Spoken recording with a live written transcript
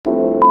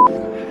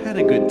Had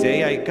a good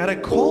day. I got a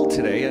call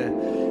today.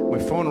 My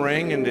phone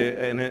rang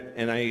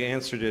and I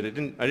answered it. I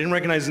didn't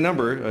recognize the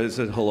number. I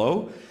said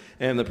hello,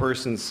 and the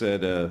person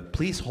said,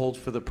 "Please hold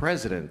for the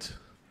president."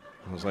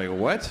 I was like,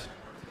 "What?"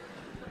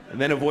 And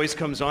then a voice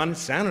comes on. It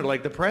sounded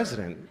like the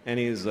president, and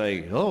he's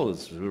like, "Oh,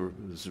 it's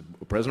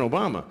President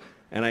Obama."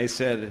 And I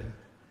said,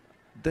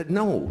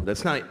 "No,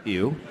 that's not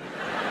you."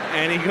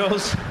 And he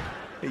goes,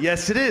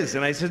 "Yes, it is."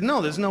 And I said,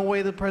 "No, there's no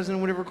way the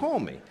president would ever call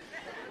me."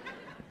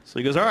 So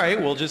he goes, "All right,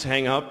 we'll just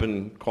hang up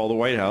and call the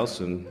White House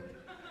and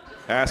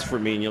ask for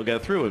me and you'll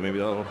get through it. Maybe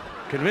they'll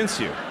convince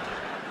you."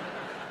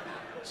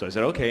 So I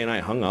said, "Okay," and I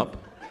hung up.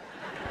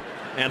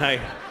 And I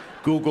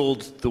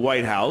Googled the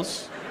White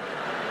House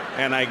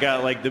and I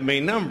got like the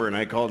main number and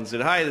I called and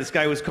said, "Hi, this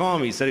guy was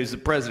calling me. He said he was the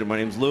president. My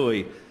name's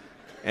Louis."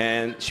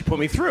 And she put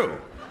me through.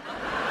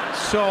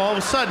 So all of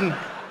a sudden,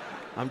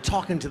 I'm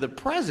talking to the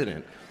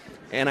president.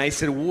 And I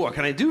said, "What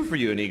can I do for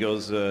you?" And he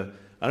goes, "I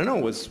don't know,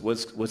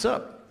 what's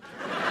up?"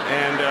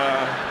 And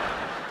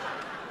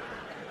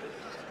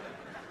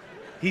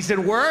he said,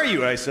 "Where are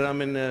you?" I said,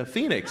 "I'm in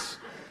Phoenix."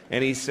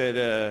 And he said,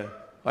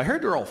 "I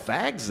heard they're all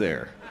fags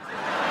there."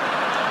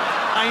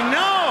 I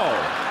know.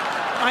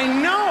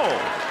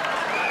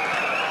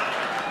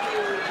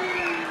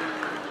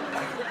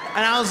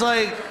 And I was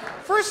like,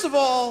 first of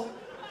all,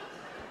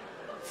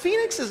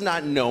 Phoenix is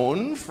not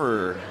known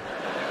for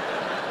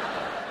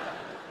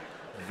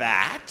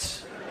that.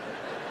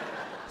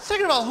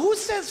 Second of all, who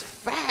says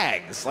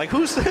fags? Like,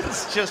 who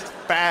says just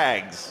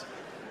fags?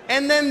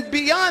 And then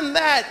beyond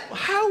that,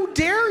 how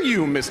dare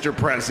you, Mr.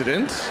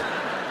 President?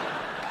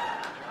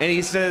 And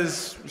he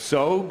says,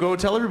 "So, go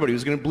tell everybody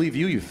who's gonna believe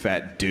you, you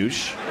fat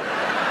douche."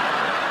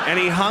 And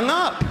he hung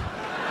up.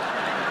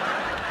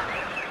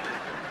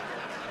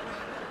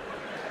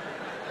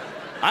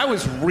 I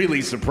was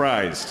really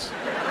surprised.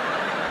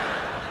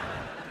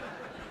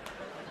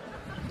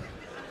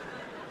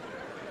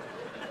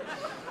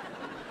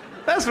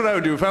 That's what I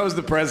would do. If I was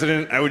the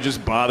president, I would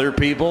just bother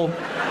people.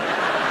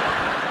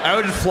 I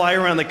would fly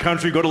around the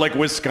country, go to like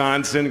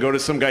Wisconsin, go to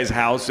some guy's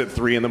house at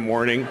 3 in the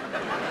morning,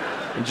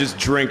 and just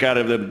drink out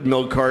of the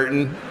milk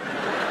carton.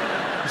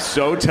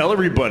 So tell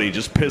everybody,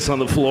 just piss on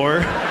the floor.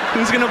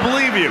 Who's gonna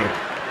believe you?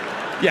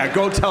 Yeah,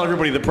 go tell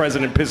everybody the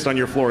president pissed on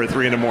your floor at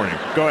 3 in the morning.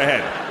 Go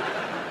ahead.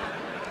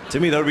 To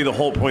me, that would be the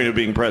whole point of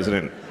being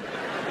president.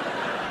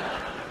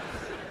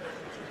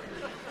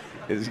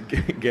 Is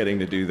getting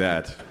to do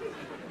that.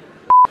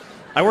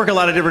 I work a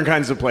lot of different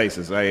kinds of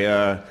places.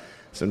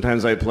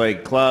 Sometimes I play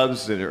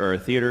clubs or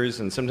theaters,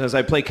 and sometimes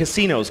I play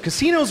casinos.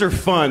 Casinos are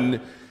fun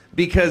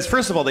because,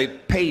 first of all, they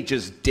pay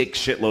just dick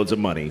shitloads of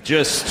money.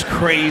 Just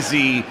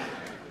crazy.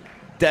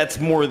 That's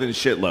more than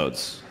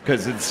shitloads,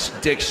 because it's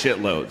dick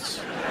shitloads.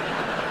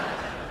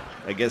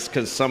 I guess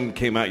because some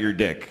came out your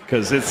dick,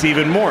 because it's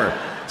even more.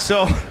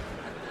 So,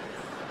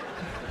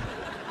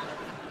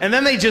 and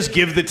then they just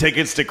give the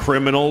tickets to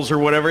criminals or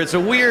whatever. It's a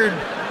weird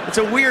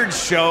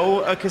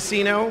show, a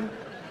casino.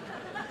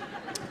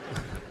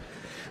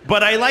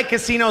 But I like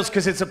casinos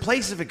because it's a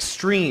place of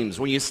extremes.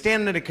 When you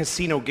stand at a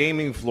casino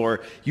gaming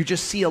floor, you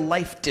just see a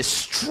life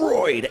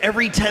destroyed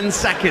every 10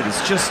 seconds.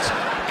 Just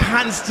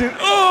constant,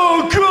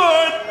 "Oh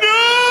God,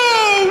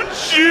 no,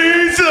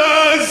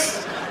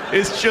 Jesus!"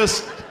 It's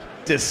just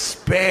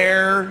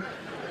despair.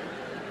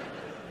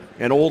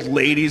 And old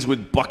ladies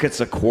with buckets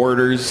of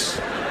quarters.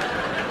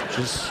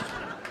 Just...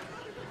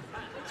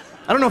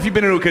 I don't know if you've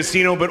been to a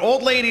casino, but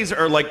old ladies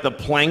are like the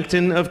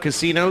plankton of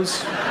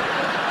casinos.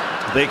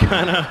 They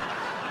kind of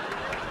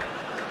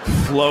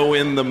flow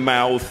in the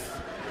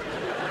mouth,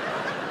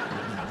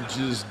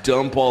 just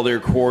dump all their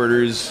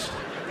quarters,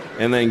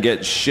 and then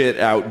get shit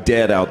out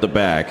dead out the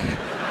back.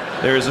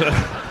 There's a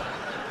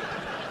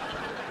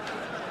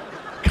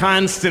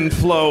constant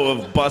flow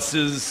of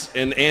buses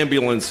and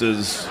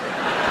ambulances.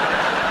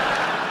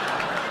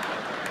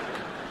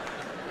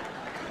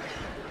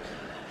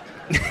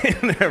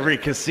 In every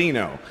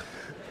casino.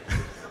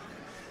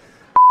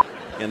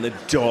 And the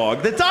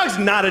dog's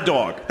not a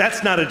dog.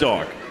 That's not a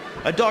dog.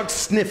 A dog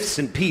sniffs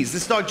and pees.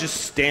 This dog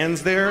just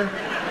stands there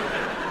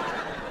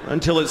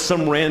until at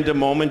some random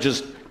moment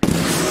just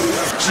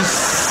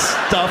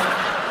stuff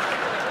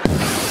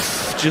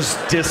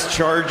just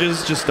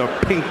discharges, just a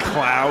pink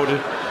cloud.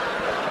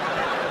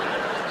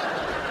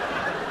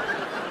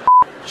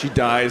 She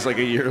dies like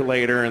a year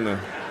later and the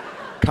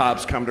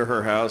cops come to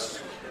her house.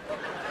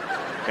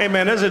 "Hey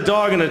man, there's a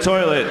dog in the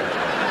toilet.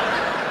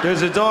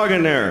 There's a dog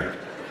in there.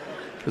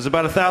 There's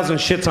about 1,000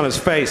 shits on his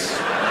face."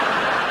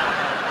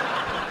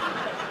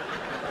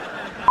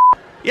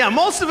 Yeah,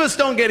 most of us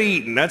don't get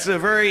eaten. That's a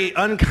very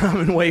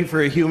uncommon way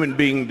for a human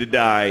being to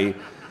die,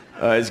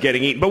 is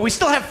getting eaten. But we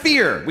still have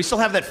fear. We still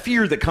have that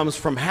fear that comes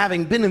from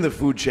having been in the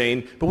food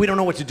chain, but we don't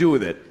know what to do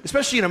with it.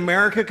 Especially in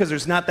America, because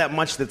there's not that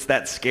much that's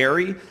that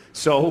scary.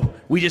 So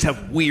we just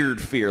have weird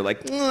fear.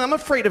 Like, I'm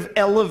afraid of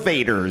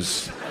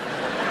elevators.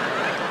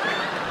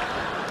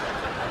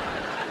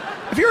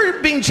 If you were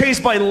being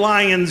chased by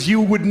lions,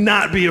 you would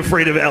not be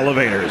afraid of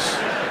elevators.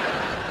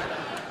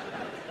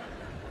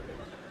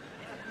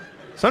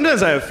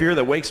 Sometimes I have fear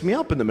that wakes me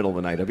up in the middle of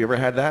the night. Have you ever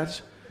had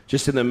that?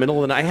 Just in the middle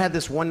of the night. I had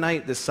this one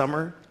night this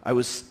summer. I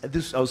was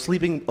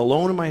sleeping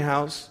alone in my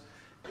house,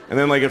 and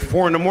then like at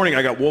 4 in the morning,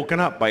 I got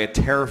woken up by a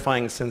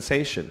terrifying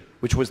sensation,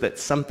 which was that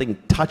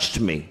something touched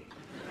me.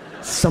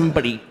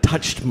 Somebody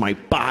touched my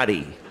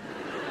body.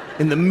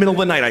 In the middle of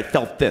the night, I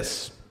felt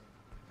this.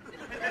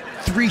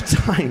 3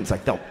 times I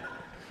felt.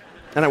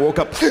 And I woke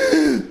up,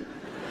 and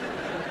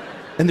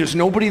there's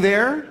nobody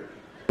there,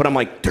 but I'm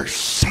like, there's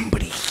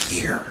somebody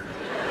here.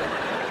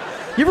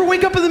 You ever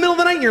wake up in the middle of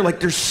the night and you're like,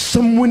 there's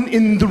someone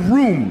in the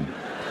room?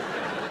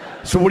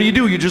 So what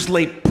do? You just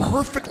lay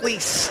perfectly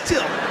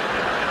still.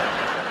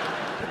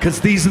 Because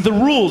these are the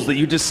rules that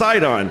you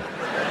decide on.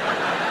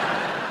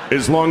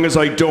 As long as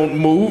I don't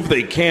move,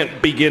 they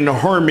can't begin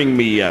harming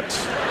me yet.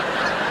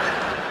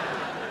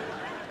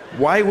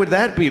 Why would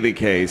that be the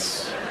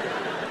case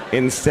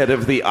instead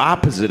of the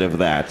opposite of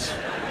that?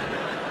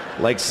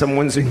 Like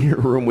someone's in your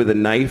room with a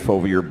knife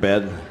over your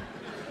bed.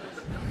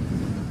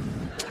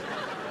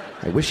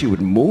 I wish he would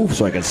move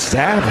so I could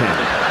stab him.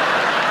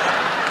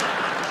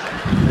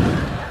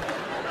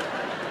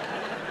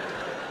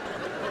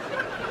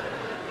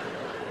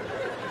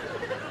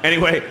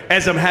 Anyway,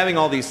 as I'm having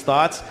all these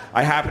thoughts,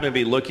 I happen to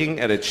be looking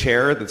at a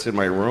chair that's in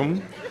my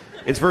room.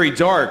 It's very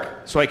dark,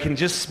 so I can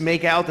just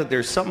make out that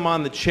there's something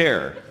on the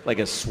chair, like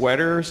a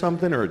sweater or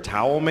something, or a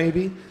towel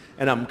maybe,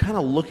 and I'm kind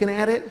of looking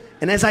at it,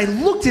 and as I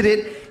looked at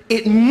it,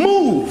 it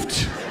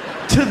moved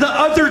to the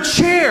other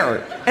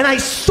chair, and I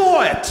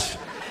saw it.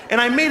 And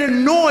I made a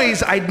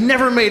noise I'd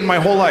never made in my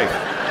whole life.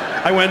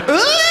 I went, "Aah!"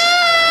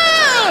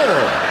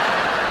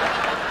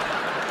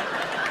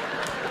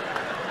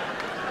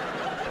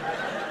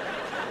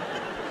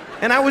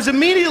 And I was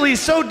immediately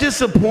so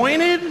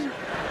disappointed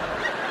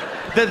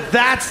that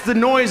that's the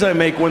noise I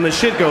make when the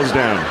shit goes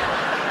down.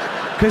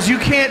 Because you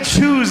can't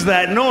choose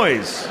that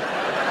noise.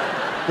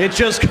 It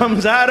just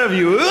comes out of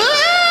you.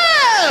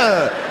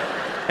 Aah!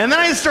 And then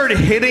I started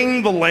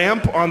hitting the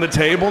lamp on the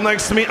table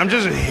next to me. I'm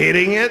just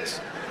hitting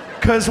it.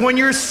 Because when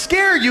you're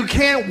scared, you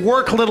can't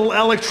work little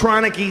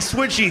electronic-y,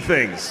 switchy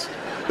things.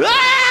 Help!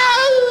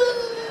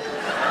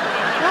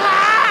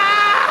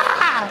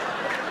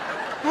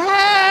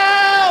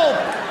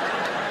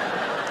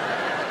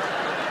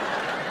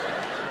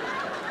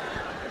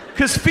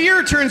 Because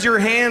fear turns your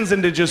hands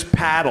into just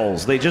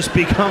paddles. They just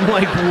become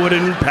like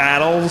wooden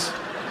paddles.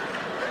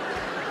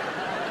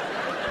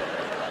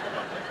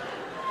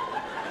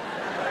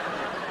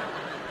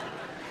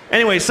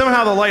 Anyway,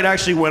 somehow the light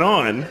actually went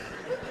on.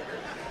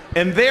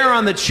 And there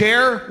on the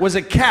chair was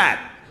a cat.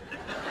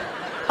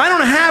 I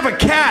don't have a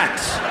cat.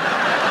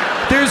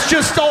 There's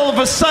just all of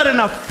a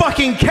sudden a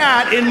fucking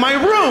cat in my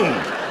room.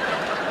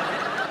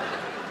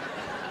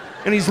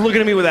 And he's looking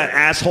at me with that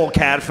asshole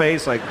cat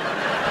face, like.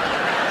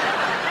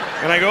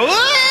 And I go,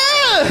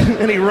 "Ah!"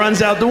 And he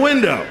runs out the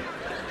window.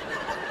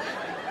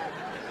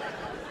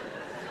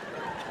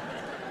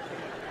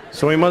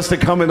 So he must have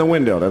come in the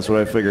window, that's what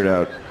I figured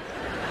out.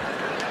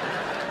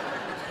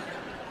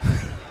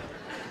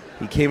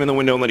 He came in the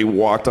window and then he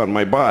walked on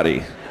my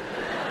body.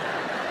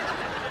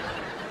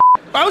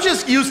 I was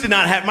just used to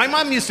not have, my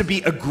mom used to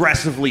be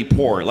aggressively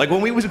poor. Like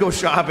when we would go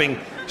shopping,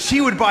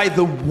 she would buy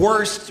the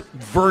worst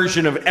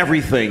version of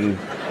everything,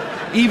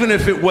 even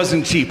if it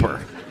wasn't cheaper.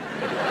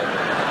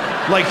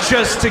 Like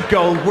just to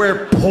go,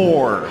 we're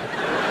poor.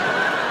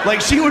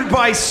 Like she would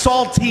buy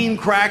saltine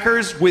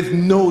crackers with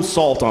no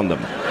salt on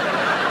them.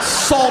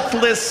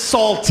 Saltless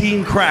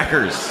saltine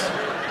crackers.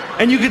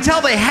 And you could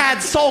tell they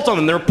had salt on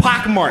them, they're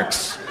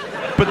pockmarks.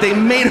 But they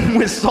made them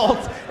with salt,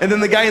 and then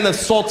the guy in the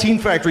saltine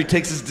factory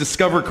takes his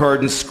Discover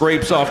card and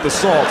scrapes off the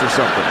salt or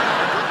something.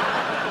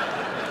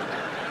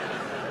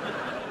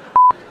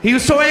 He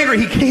was so angry,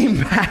 he came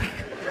back.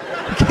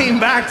 He came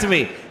back to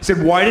me. He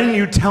said, "Why didn't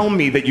you tell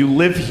me that you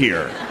live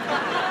here?"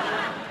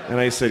 And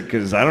I said,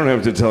 "Because I don't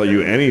have to tell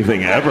you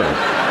anything ever."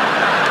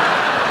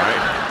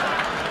 Right?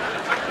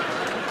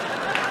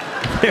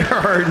 There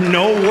are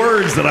no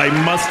words that I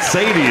must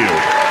say to you.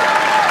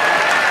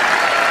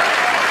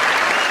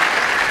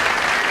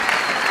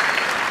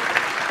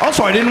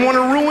 Also, I didn't want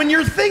to ruin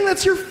your thing.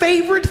 That's your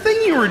favorite thing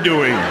you were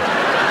doing.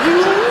 You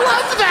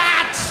love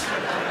that!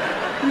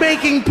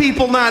 Making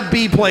people not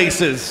be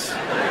places.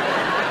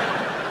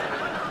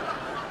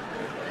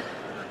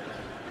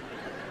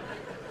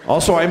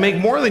 Also, I make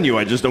more than you.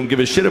 I just don't give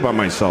a shit about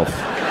myself.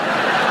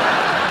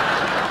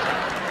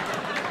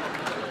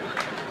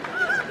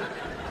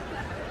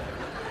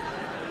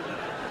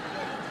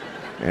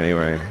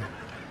 Anyway,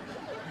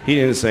 he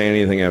didn't say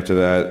anything after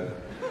that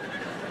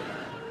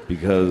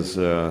because,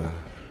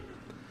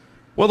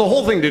 well, the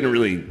whole thing didn't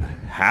really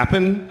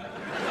happen.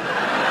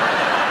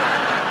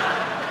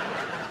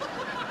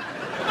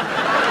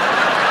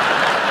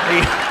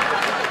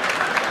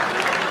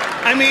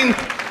 I mean,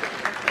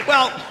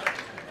 well,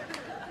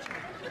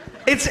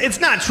 it's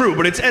not true,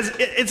 but it's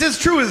as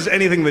true as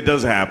anything that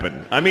does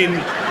happen. I mean,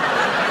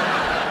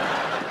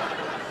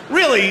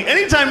 really,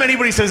 anytime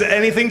anybody says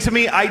anything to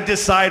me, I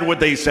decide what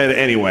they said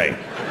anyway.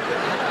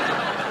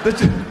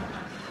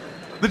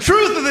 The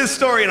truth of this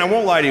story, and I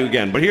won't lie to you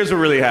again, but here's what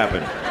really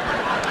happened.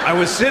 I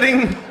was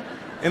sitting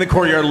in the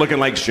courtyard looking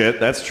like shit,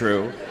 that's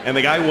true, and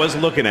the guy was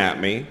looking at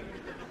me,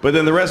 but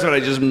then the rest of it I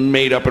just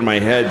made up in my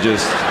head,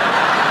 just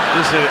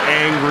an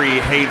angry,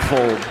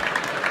 hateful,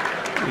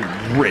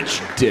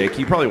 rich dick.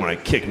 You probably want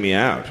to kick me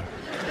out.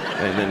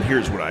 And then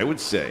here's what I would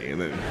say, and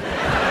then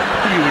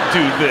you would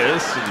do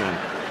this, and then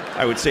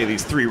I would say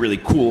these 3 really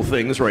cool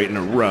things right in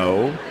a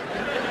row.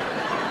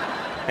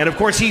 And of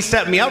course, he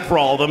set me up for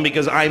all of them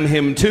because I'm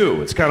him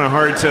too. It's kind of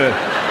hard to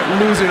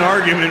lose an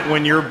argument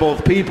when you're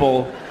both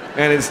people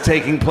and it's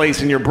taking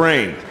place in your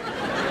brain.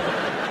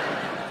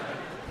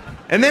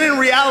 And then in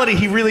reality,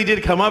 he really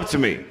did come up to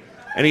me.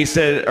 And he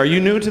said, "Are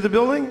you new to the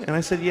building?" And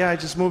I said, "Yeah, I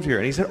just moved here."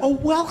 And he said, "Oh,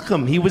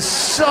 welcome." He was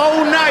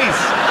so nice.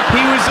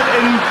 He was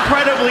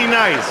incredibly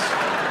nice.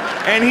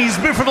 And he's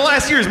been, for the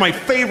last year, he's my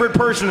favorite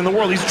person in the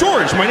world. He's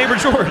George, my neighbor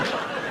George.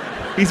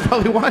 He's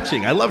probably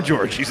watching. I love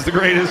George. He's the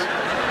greatest.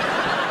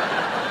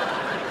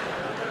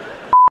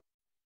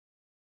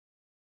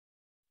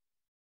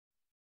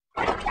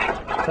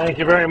 Thank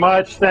you very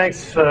much.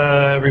 Thanks,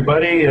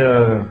 everybody.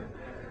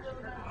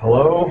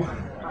 Hello.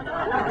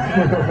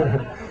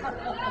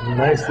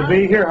 Nice to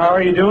be here. How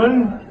are you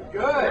doing?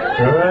 Good.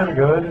 Good,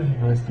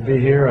 good. Nice to be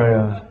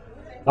here.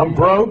 I'm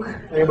broke.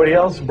 Anybody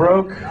else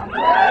broke?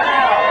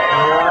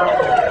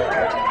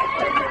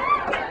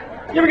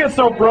 You ever get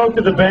so broke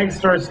that the bank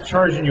starts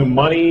charging you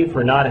money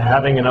for not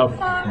having enough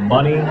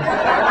money?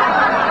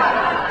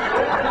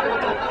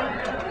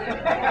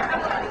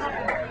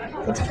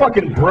 That's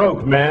fucking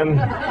broke, man.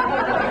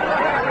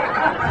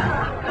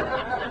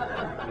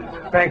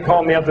 Bank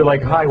called me up. They're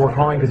like, "Hi, we're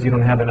calling because you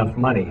don't have enough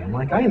money." I'm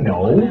like, "I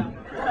know."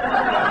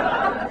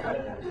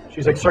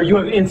 She's like, "Sir, you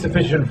have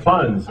insufficient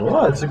funds."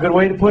 Well, that's a good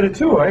way to put it,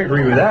 too. I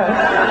agree with that.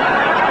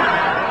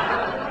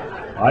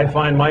 I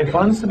find my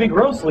funds to be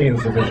grossly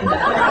insufficient.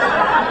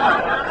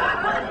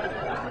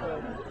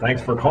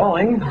 Thanks for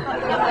calling.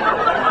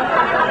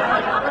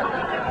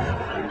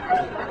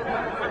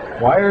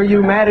 Why are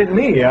you mad at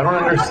me? I don't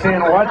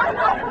understand what.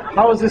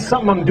 How is this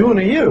something I'm doing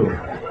to you?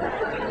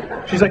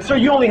 She's like, "Sir,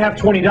 you only have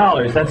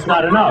 $20. That's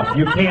not enough.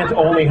 You can't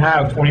only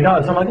have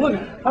 $20. I'm like, "Look,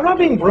 I'm not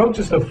being broke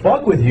just to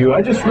fuck with you.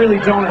 I just really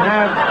don't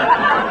have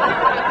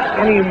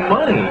any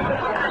money.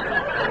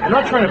 I'm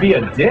not trying to be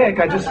a dick.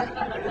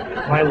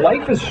 My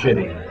life is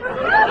shitty."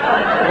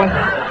 What?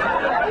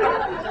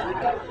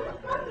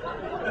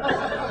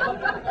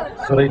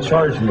 So they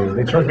charged me.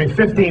 They charged me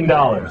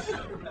 $15.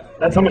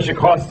 That's how much it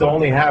costs to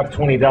only have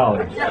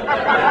 $20.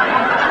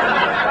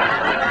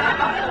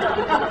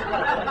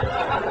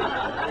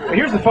 But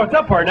here's the fucked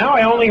up part. Now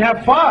I only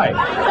have $5.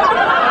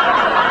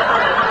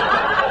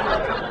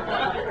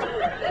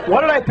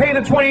 What did I pay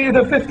the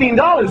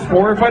 $15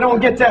 for if I don't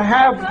get to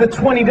have the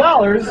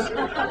 $20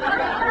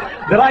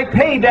 that I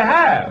paid to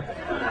have?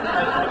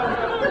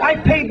 I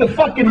paid the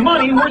fucking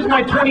money. Where's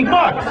my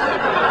 $20?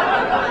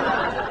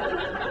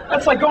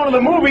 That's like going to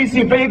the movies.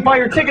 You buy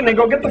your ticket and they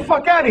go, "Get the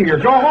fuck out of here.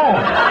 Go home."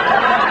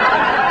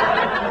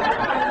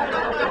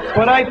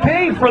 But I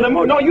paid for the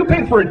movie. No, you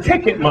paid for a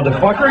ticket,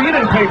 motherfucker. You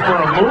didn't pay for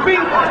a movie.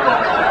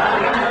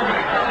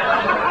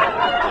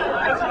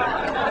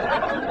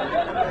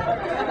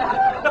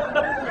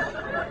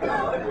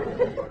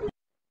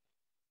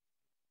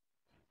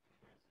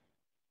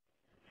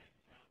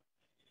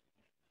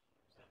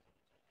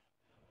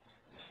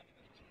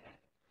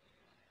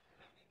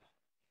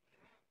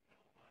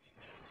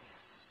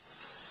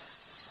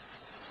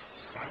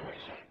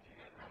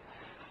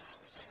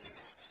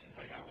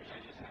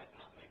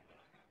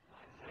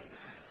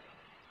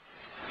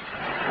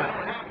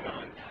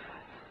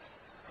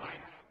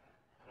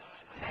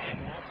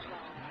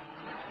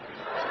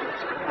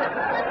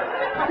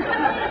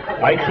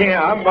 I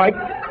can't,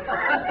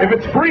 if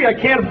it's free, I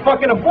can't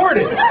fucking afford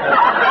it.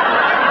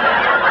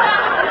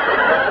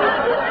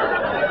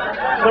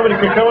 Somebody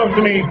could come up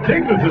to me,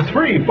 "Take this, it's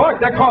free." Fuck,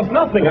 that costs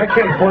nothing. I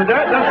can't afford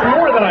that. That's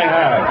more than I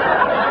have.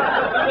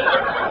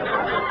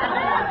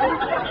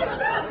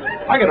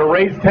 I gotta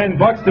raise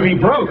 $10 to be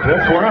broke.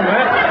 That's where I'm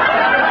at.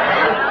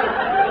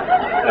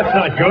 That's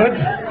not good.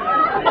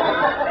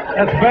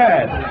 That's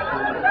bad.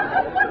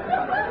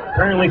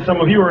 Apparently some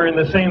of you are in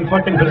the same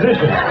fucking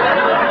position.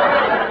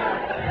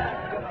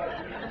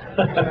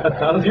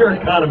 How's your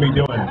economy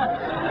doing?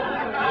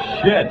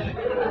 Shit.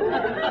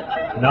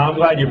 No, I'm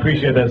glad you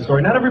appreciate that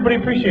story. Not everybody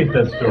appreciates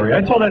that story.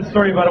 I told that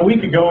story about a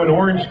week ago in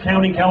Orange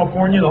County,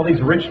 California. All these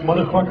rich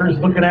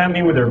motherfuckers looking at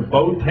me with their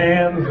boat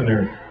tans and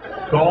their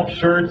golf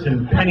shirts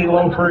and penny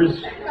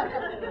loafers.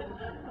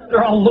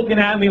 They're all looking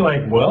at me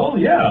like, "Well,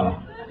 yeah.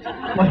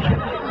 Like,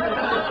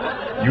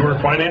 you were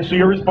financially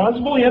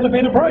irresponsible, you had to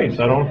pay the price.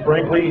 I don't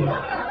frankly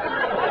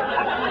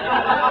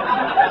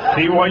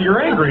see what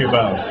you're angry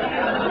about.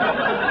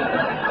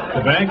 The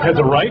bank has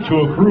a right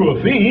to accrue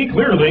a fee,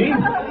 clearly."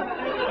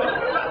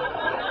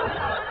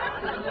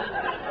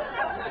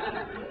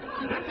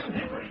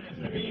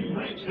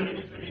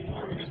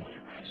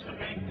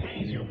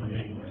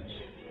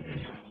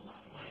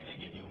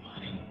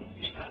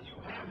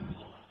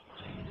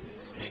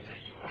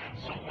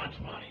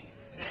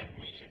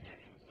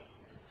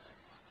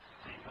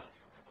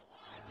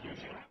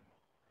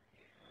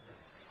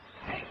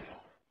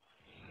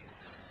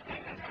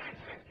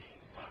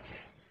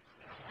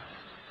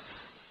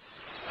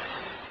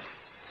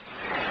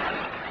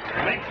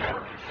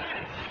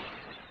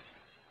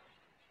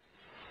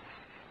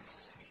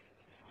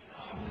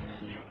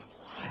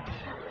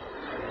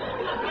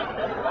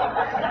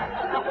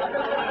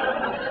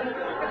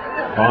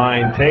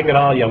 Fine, take it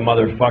all, you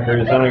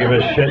motherfuckers. I don't give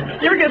a shit.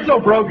 You ever get so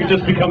broke it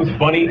just becomes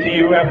funny to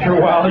you after a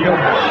while? You're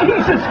like,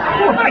 Jesus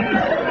Christ!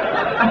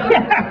 I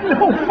have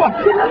no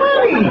fucking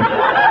money!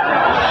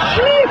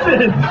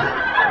 Jesus!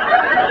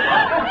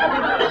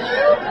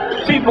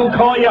 People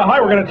call you, hi,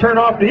 we're gonna turn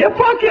off the... Yeah,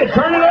 fuck it!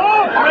 Turn it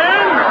off,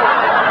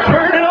 man!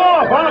 Turn it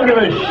off! I don't give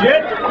a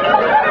shit!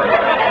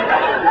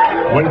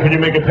 When can you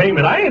make a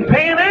payment? I ain't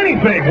paying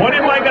anything! What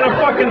am I gonna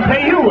fucking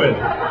pay you with?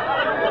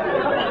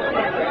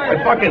 I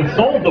fucking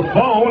sold the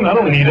phone. I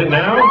don't need it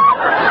now.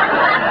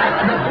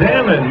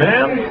 Damn it,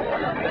 man.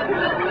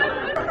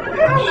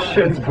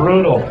 Shit's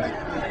brutal.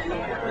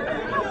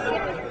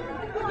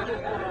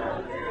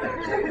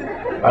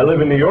 I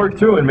live in New York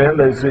too, and man,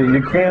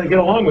 you can't get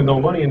along with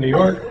no money in New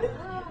York.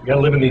 You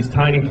gotta live in these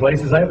tiny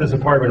places. I have this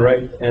apartment,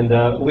 right?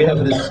 And we have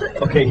this,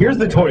 okay, here's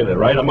the toilet,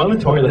 right? I'm on the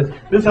toilet.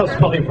 This is how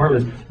small the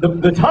apartment is.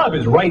 The tub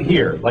is right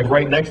here, like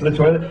right next to the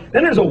toilet.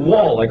 Then there's a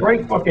wall, like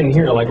right fucking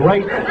here, like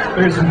right,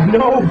 there's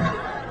no...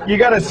 You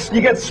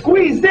get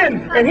squeezed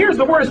in, and here's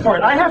the worst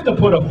part. I have to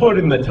put a foot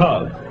in the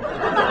tub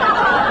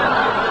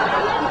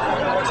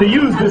to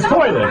use this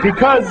toilet,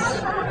 because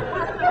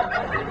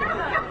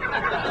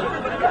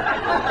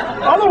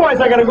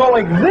otherwise I gotta go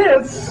like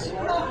this.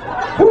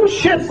 Who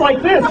shits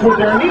like this with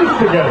their knees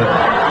together?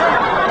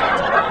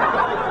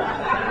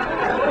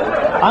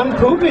 I'm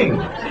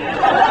pooping.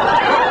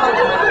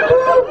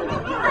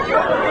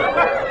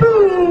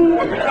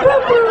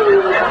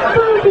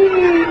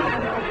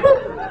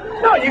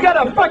 No, you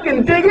gotta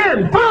fucking dig in.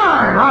 You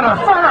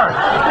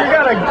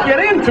gotta get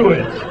into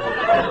it.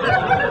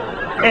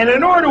 And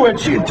in order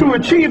to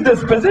achieve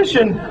this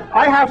position,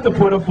 I have to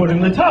put a foot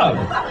in the tub.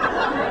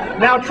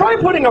 Now try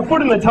putting a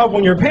foot in the tub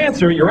when your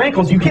pants are at your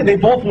ankles. You can't, they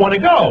both want to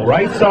go,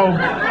 right? So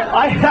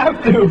I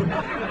have to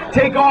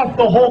take off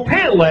the whole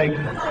pant leg,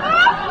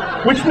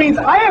 which means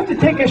I have to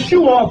take a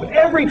shoe off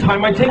every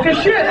time I take a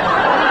shit.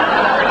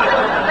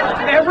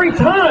 Every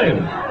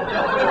time.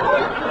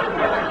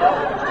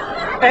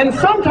 And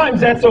sometimes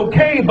that's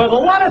okay, but a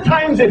lot of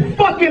times it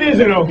fucking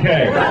isn't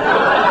okay.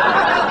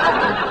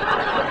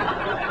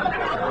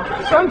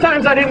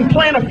 Sometimes I didn't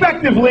plan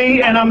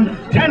effectively, and I'm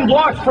 10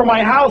 blocks from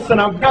my house, and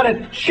I've got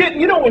to shit.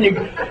 You know when you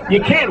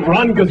can't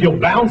run because you'll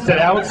bounce it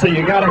out, so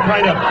you got to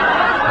kind of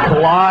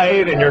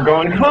glide, and you're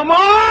going, come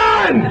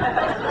on!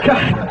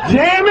 God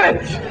damn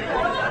it!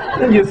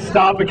 And you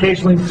stop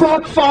occasionally,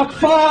 fuck!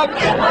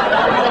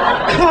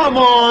 Come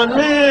on,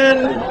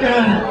 man!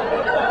 God.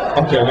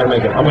 Okay, I'm gonna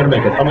make it.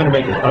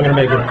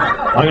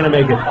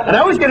 And I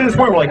always get to this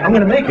point where, like, I'm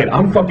gonna make it.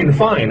 I'm fucking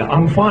fine.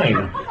 I'm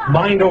fine.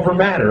 Mind over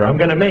matter. I'm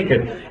gonna make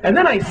it. And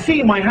then I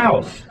see my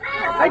house.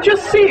 I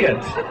just see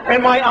it.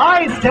 And my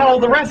eyes tell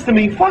the rest of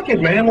me, fuck it,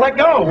 man. Let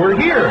go. We're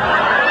here.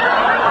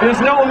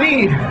 There's no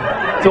need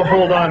to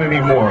hold on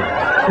anymore.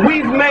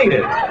 We've made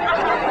it.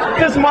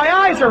 Because my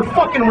eyes are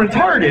fucking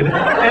retarded,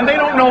 and they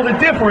don't know the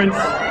difference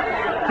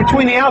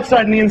between the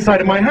outside and the inside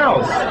of my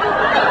house.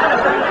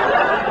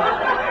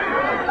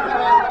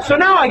 So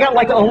now I got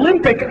like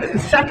Olympic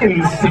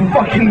seconds to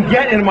fucking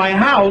get in my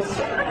house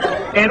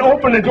and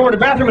open the door to the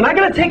bathroom, and I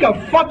gotta take a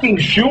fucking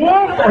shoe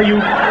off? Are you...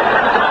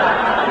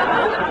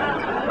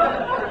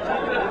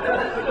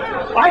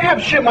 I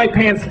have shit my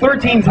pants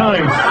 13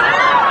 times.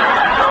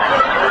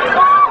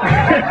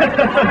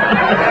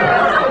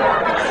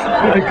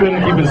 I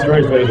couldn't keep a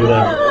straight face with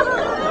that.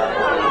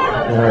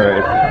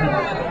 Alright.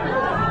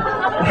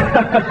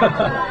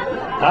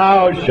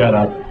 Oh, shut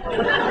up.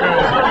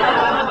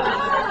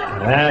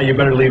 You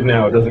better leave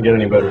now. It doesn't get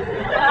any better.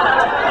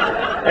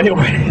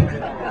 Anyway.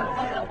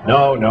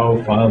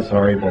 No, file,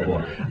 sorry, blah,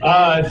 blah.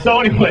 So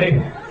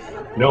anyway,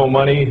 no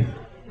money.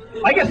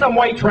 I guess I'm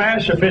white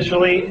trash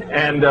officially,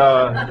 and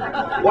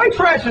white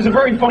trash is a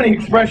very funny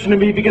expression to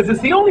me because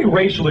it's the only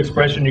racial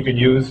expression you can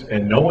use,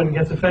 and no one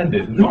gets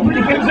offended.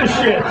 Nobody gives a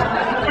shit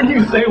when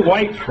you say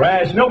white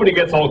trash. Nobody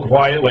gets all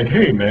quiet like,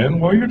 hey man,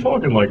 why are you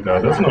talking like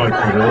that? That's not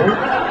cool.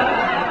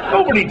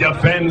 Nobody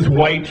defends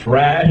white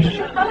trash.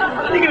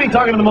 You can be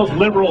talking to the most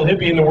liberal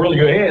hippie in the world.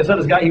 You go, hey, I saw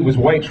this guy, he was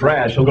white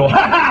trash. He'll go, ha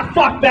ha,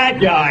 fuck that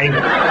guy.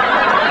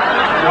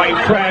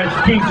 White trash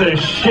piece of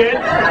shit.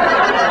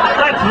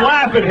 Let's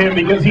laugh at him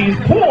because he's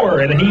poor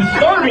and he's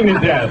starving to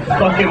death.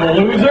 Fucking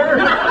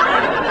loser.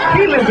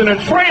 He lives in a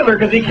trailer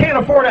because he can't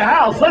afford a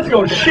house. Let's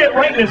go shit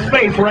right in his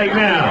face right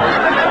now.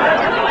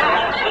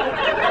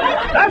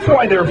 That's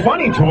why they're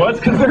funny to us,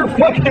 because they're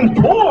fucking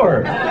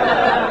poor.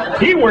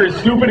 He wears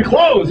stupid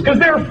clothes because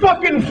they're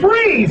fucking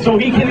free so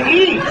he can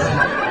eat.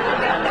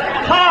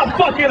 Ha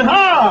fucking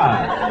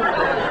ha!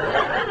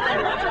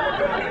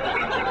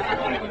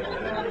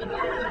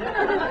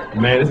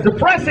 Man, it's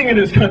depressing in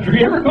this country.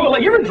 You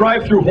ever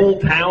drive through whole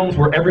towns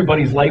where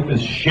everybody's life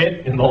is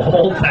shit in the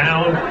whole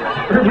town?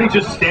 Everybody's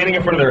just standing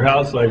in front of their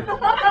house like...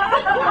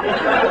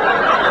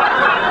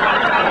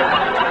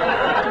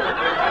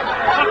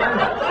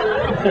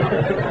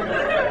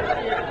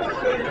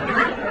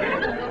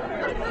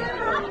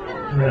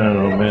 I don't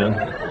know, man.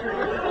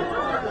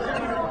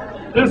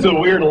 This is a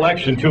weird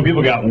election, too.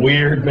 People got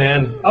weird,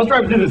 man. I was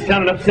driving through this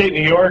town in upstate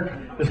New York.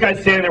 This guy's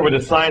standing there with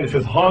a sign that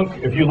says,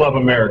 honk if you love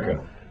America.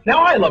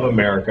 Now, I love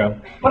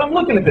America, but I'm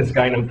looking at this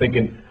guy and I'm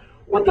thinking,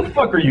 what the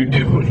fuck are you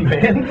doing,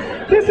 man?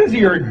 This is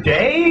your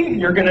day?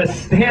 You're gonna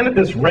stand at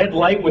this red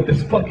light with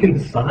this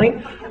fucking sign?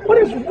 What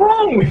is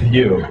wrong with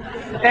you?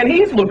 And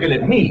he's looking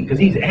at me because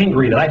he's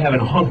angry that I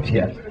haven't honked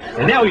yet.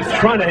 And now he's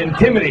trying to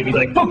intimidate me. He's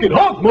like, fucking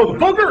honk,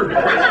 motherfucker!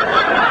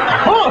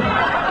 Honk!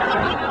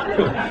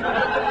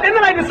 And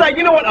then I decide,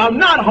 you know what, I'm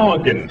not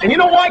honking. And you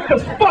know why?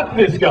 Because fuck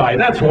this guy,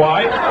 that's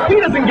why. He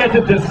doesn't get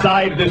to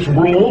decide this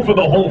rule for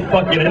the whole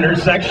fucking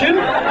intersection.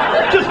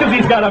 Just because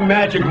he's got a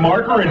magic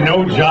marker and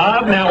no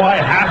job, now I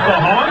have to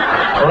honk?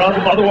 Or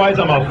otherwise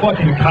I'm a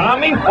fucking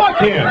commie? Fuck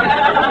him.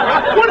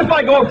 What if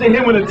I go up to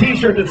him with a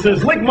t-shirt that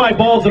says, lick my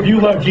balls if you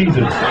love Jesus?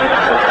 Come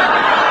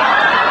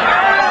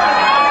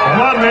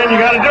on, man, you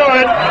gotta do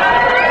it.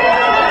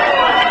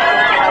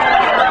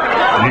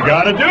 You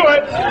gotta do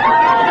it.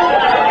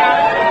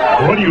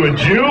 What are you, a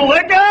Jew?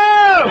 Lick him!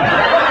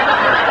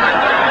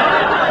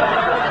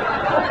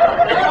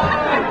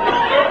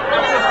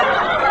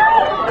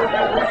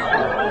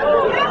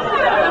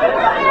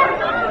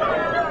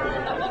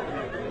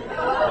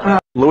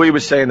 Louis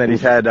was saying that he's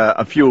had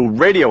a few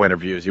radio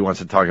interviews he wants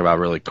to talk about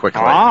really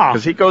quickly.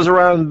 Because he goes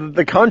around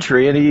the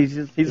country and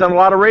he's on a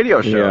lot of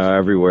radio shows. Yeah,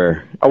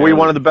 everywhere. Are we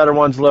one of the better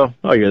ones, Lou?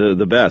 Oh, you're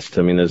the best.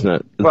 I mean, there's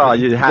not... Well,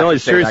 you have to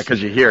say that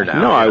because you're here now.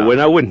 No,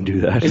 I wouldn't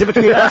do that. Is it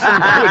between us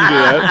and I wouldn't do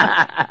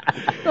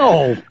that.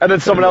 No. And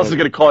then someone else is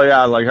going to call you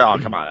out like, oh,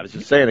 come on, I was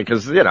just saying it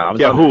because, you know... I was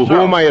yeah, on the who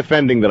show. am I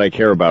offending that I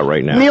care about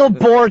right now? Neil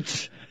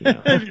Bortz. I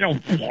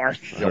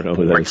don't know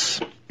who that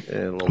is.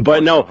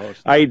 But no,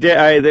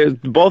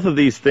 both of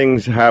these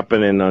things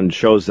happen on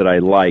shows that I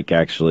like,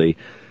 actually.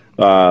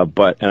 And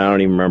I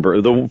don't even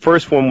remember. The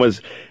first one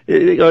was,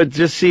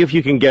 just see if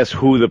you can guess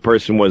who the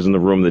person was in the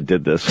room that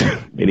did this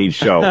in each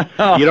show.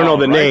 You don't know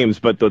the names,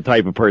 but the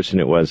type of person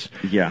it was.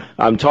 Yeah.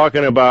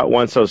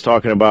 Once I was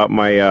talking about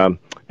my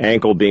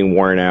ankle being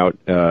worn out.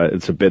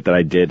 It's a bit that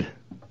I did.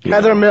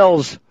 Heather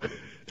Mills.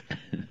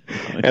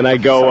 And I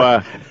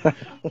go...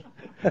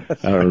 I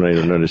don't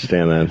even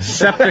understand that.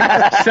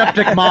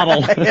 Septic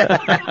model.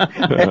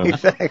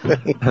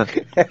 Exactly.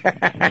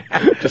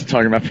 Just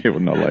talking about people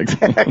with no legs.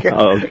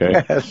 Oh,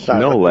 okay.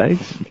 No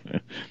legs?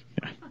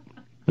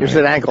 You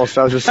said ankle,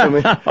 so I was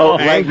assuming. Oh,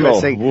 leg ankle.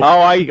 missing.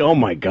 Oh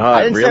my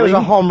God. I didn't say it was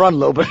a home run,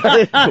 Lou, but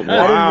I didn't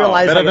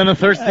realize. Better than a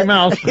thirsty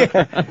mouse.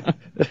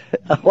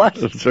 What?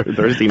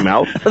 Thirsty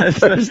mouth?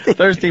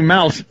 Thirsty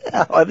mouse.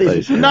 Oh, I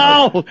think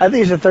No! I think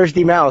he's a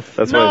thirsty mouth.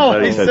 That's what No,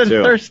 I he said said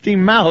too. thirsty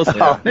mouse.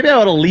 Maybe I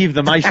ought to leave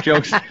the mice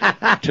jokes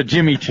to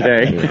Jimmy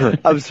today.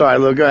 I'm sorry,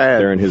 Lou, go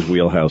ahead. They're in his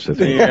wheelhouse, I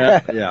think.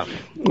 Yeah.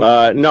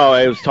 No,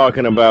 I was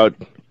talking about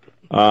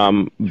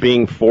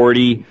being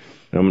 40.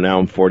 Now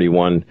I'm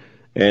 41.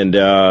 And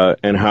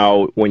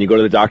how when you go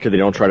to the doctor, they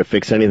don't try to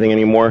fix anything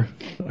anymore.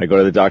 I go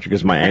to the doctor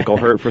because my ankle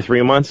hurt for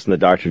 3 months, and the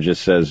doctor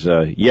just says,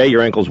 yeah,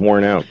 your ankle's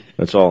worn out.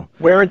 That's all.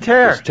 Wear and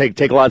tear. Just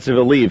take lots of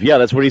leave. Yeah,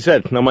 that's what he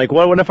said. And I'm like,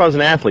 well, what if I was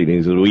an athlete? And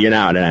he said, well, you're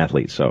not an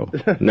athlete, so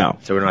no.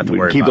 So we don't have to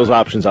worry keep about those it.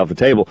 options off the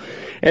table.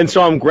 And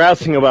so I'm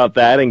grousing about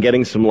that and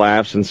getting some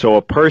laughs. And so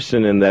a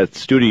person in that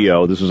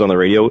studio, this was on the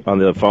radio, on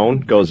the phone,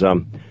 goes,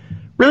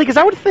 really? Because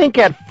I would think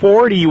at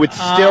 40 you would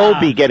still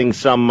be getting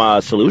some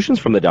solutions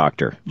from the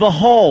doctor. The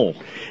hole.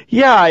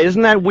 Yeah,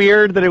 isn't that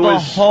weird that it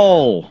was... The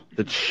hole.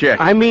 The chick.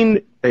 I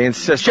mean, They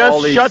insist just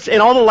all these... shuts,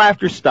 and all the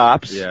laughter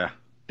stops. Yeah.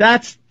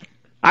 That's...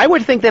 I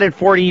would think that at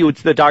 40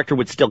 the doctor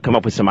would still come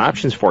up with some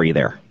options for you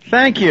there.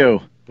 Thank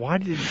you. Why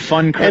did...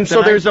 Fun kryptonite. And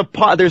so there's a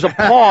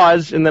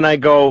pause, and then I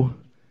go...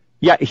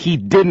 Yeah, he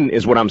didn't,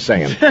 is what I'm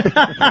saying.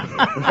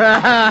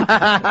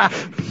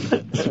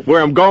 Where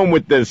I'm going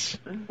with this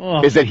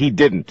is that he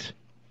didn't.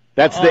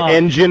 That's the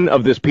engine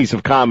of this piece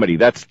of comedy.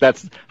 That's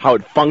how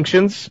it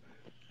functions,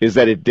 is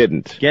that it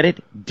didn't. Get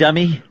it,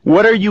 dummy?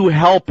 What are you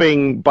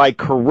helping by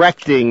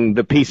correcting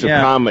the piece of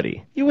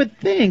comedy? You would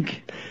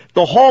think.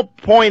 The whole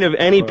point of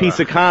any piece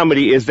of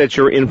comedy is that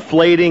you're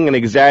inflating and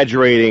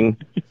exaggerating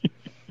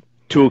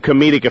to a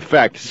comedic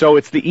effect. So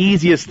it's the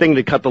easiest thing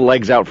to cut the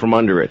legs out from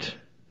under it.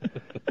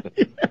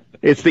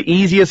 It's the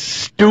easiest,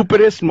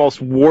 stupidest,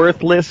 most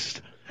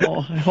worthless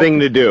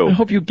thing to do. I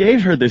hope you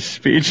gave her this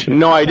speech.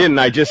 No, I didn't.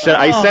 I just said,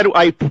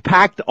 I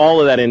packed all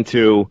of that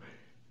into,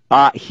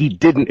 he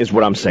didn't is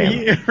what I'm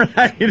saying. Yeah,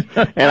 right.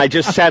 And I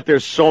just sat there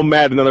so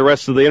mad, and then the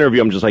rest of the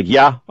interview, I'm just like,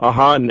 yeah,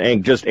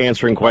 and just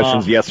answering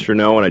questions, yes or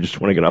no, and I just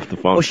want to get off the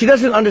phone. Well, she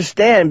doesn't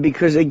understand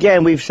because,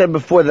 again, we've said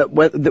before that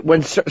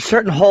when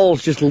certain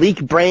holes just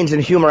leak brains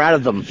and humor out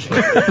of them.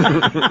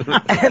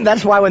 And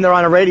that's why when they're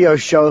on a radio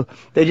show,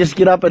 they just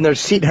get up and their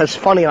seat has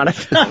funny on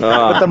it,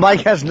 but the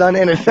mic has none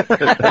in it.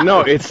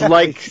 No, it's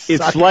like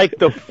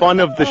the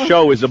fun of the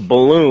show is a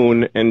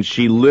balloon, and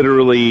she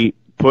literally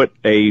put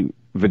a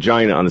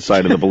vagina on the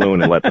side of the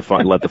balloon and let the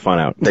fun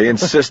out. They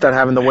insist on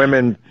having the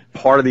women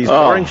part of these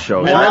morning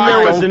shows. And then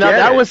there was another,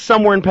 that was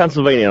somewhere in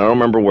Pennsylvania, I don't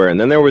remember where. And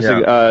then there was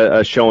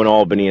a show in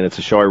Albany, and it's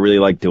a show I really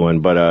like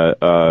doing, but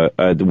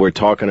we're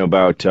talking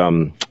about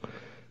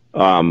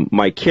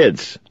my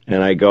kids.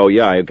 And I go,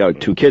 yeah, I've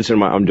got 2 kids,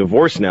 and I'm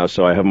divorced now,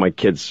 so I have my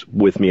kids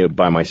with me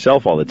by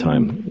myself all the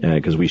time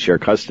because we share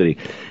custody.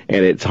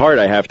 And it's hard.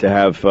 I have to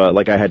have,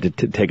 like I had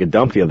to take a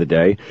dump the other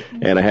day,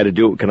 and I had to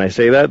do it. Can I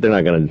say that? They're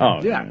not going to.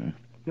 Oh, yeah.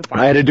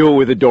 I had to do it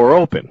with the door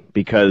open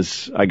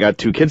because I got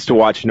 2 kids to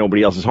watch.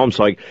 Nobody else is home,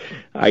 so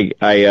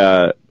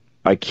I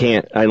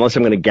can't, unless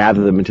I'm going to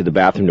gather them into the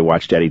bathroom to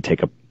watch Daddy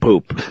take a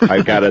poop.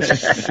 I've got to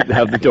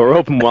have the door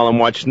open while I'm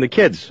watching the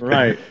kids.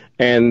 Right.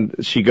 And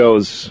she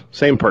goes,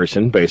 same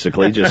person,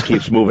 basically, just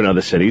keeps moving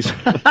other cities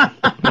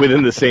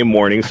within the same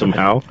morning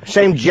somehow.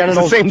 Same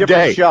genitals, same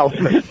different day. show.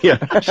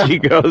 Yeah, she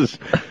goes,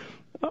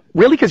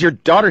 really? Because your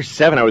daughter's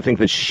 7, I would think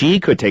that she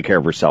could take care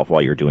of herself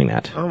while you're doing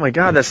that. Oh, my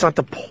God, that's not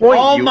the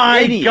point, Oh, you my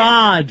idiot.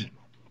 God.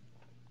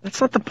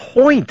 That's not the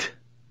point.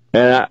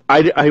 And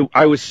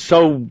I was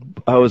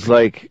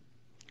like,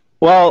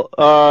 well,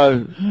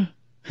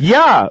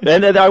 yeah.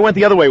 And then I went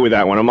the other way with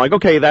that one. I'm like,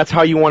 okay, that's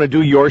how you want to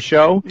do your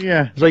show?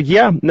 Yeah. It's like,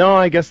 yeah, no,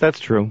 I guess that's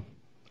true.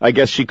 I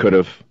guess she could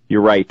have.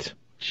 You're right.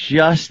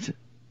 Just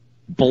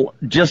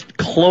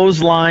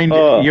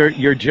clotheslined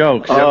your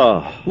jokes.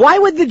 Why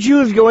would the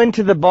Jews go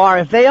into the bar?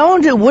 If they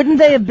owned it, wouldn't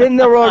they have been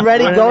there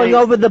already going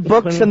over the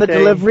books and the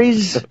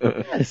deliveries?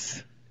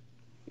 Yes.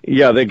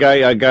 Yeah, a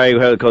guy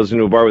who goes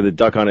into a bar with a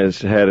duck on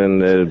his head,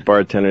 and the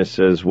bartender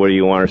says, "What do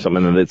you want?" or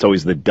something, and it's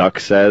always the duck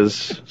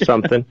says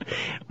something.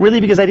 Really,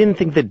 because I didn't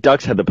think that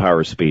ducks had the power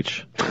of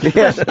speech.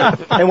 Yes.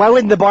 And why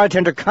wouldn't the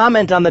bartender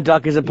comment on the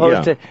duck as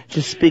opposed to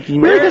just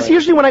speaking? Really, because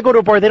usually when I go to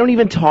a bar, they don't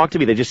even talk to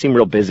me. They just seem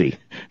real busy.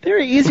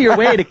 There's an easier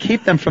way to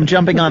keep them from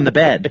jumping on the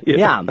bed.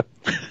 Yeah.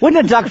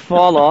 Wouldn't a duck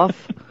fall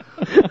off?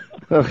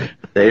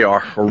 They are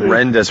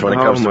horrendous when it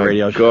comes to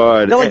radio.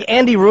 God. They're like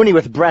Andy Rooney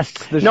with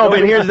breasts. There's No, but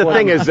way here's the for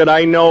thing them. is that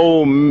I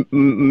know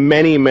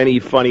many, many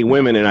funny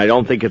women, and I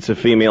don't think it's a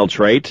female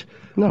trait.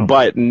 No.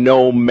 But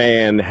no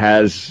man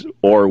has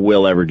or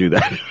will ever do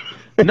that.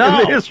 No.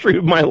 In the history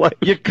of my life.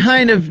 You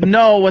kind of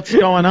know what's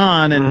going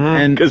on,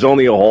 and Because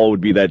only a hole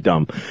would be that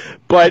dumb.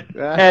 But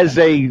as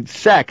a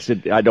sex,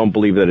 I don't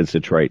believe that it's a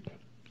trait.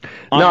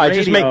 on No,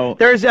 radio,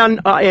 there's an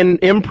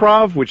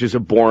improv, which is a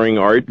boring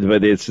art,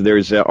 but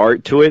there's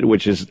art to it,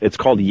 it's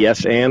called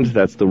yes and.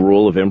 That's the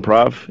rule of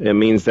improv. It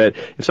means that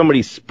if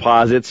somebody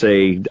posits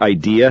a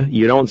idea,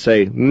 you don't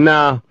say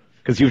nah,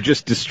 because you've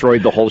just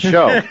destroyed the whole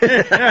show.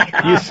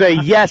 You say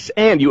yes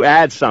and you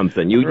add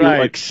something. You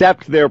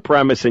accept their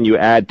premise and you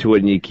add to it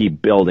and you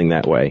keep building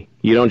that way.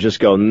 You don't just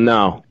go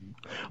no.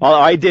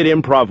 I did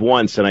improv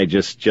once, and I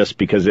just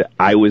because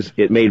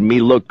it made me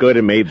look good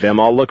and made them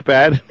all look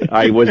bad.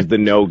 I was the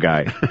no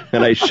guy,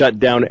 and I shut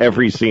down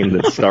every scene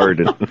that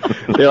started.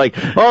 They're like,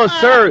 "Oh,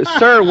 sir,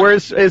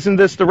 isn't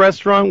this the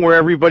restaurant where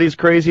everybody's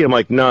crazy?" I'm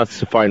like, "No,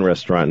 it's a fine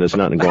restaurant. There's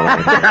nothing going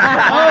on."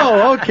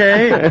 Oh,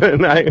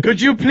 okay.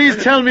 Could you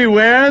please tell me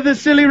where the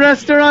silly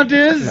restaurant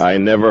is? I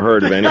never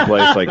heard of any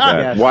place like that.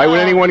 Yes. Why would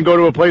anyone go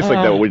to a place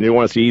like that? Would you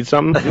want to eat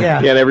something? Yeah.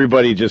 And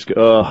everybody just,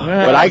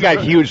 but I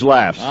got huge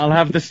laughs. I'll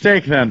have the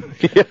steak then. That's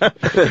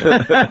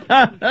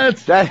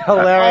hilarious.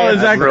 Oh,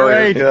 is that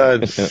Really great?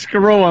 good.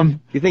 Screw them.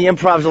 You think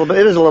improv's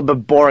it is a little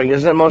bit boring,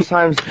 isn't it, most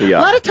times? A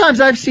lot of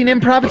times I've seen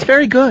improv, it's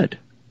very good.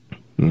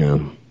 Yeah.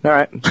 All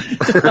right.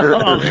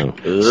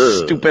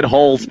 Stupid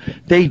holes.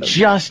 They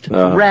just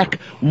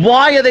wreck.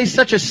 Why are they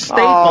such a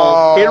staple?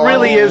 Oh, It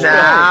really is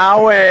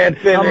now,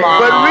 Anthony. Come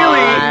on. But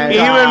really,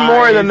 even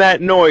more than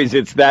that noise,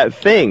 it's that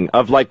thing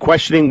of like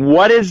questioning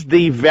what is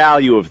the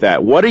value of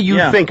that? What do you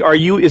think?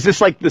 Is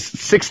this like the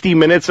 60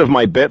 minutes of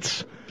my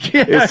bits?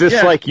 Is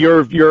this like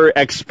you're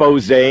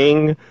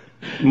exposing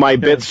my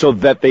bits so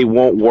that they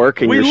won't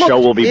work and your show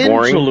will be boring? We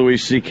looked into Louis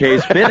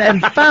C.K.'s bit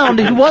and found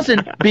he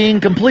wasn't being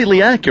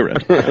completely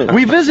accurate.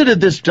 We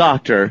visited this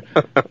doctor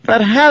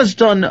that has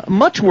done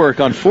much work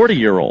on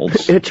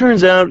 40-year-olds. It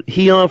turns out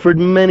he offered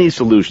many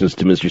solutions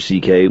to Mr.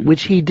 C.K.,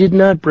 which he did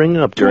not bring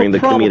up during the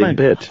comedic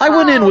bit. I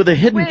went in with a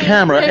hidden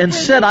camera and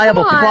said I have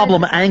a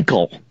problem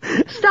ankle.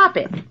 Stop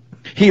it.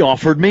 He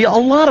offered me a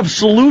lot of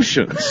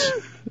solutions.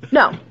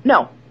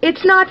 No,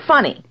 it's not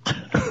funny.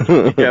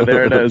 Yeah,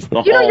 there it is.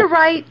 You know you're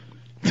right.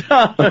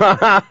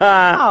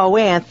 Oh,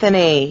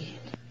 Anthony.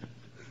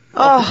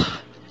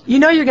 Oh, you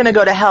know you're going to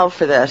go to hell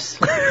for this.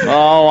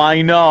 Oh,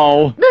 I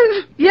know.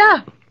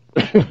 Yeah.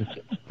 I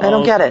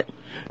don't get it.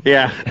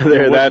 Yeah.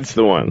 That's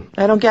the one.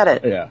 I don't get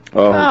it. Yeah.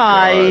 Oh,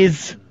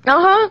 guys.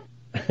 Uh-huh.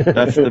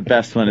 That's the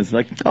best one. It's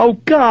like, oh,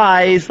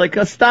 guys, like,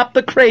 stop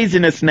the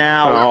craziness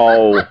now.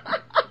 Oh.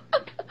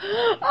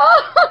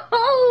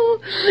 Oh,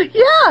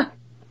 yeah.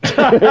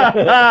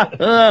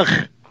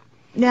 Ugh.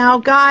 Now,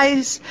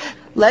 guys,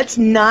 let's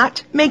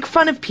not make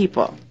fun of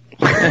people.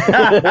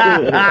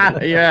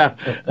 Yeah,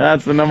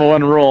 that's the number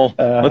one rule.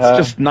 Let's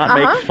just not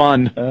make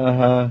fun.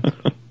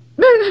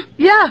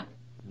 Yeah.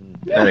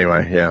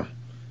 Anyway, yeah.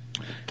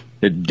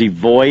 They're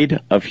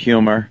devoid of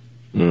humor,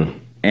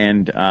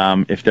 and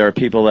if there are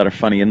people that are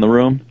funny in the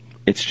room,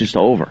 it's just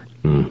over.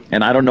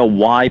 And I don't know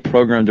why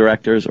program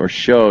directors or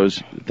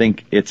shows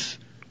think it's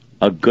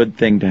a good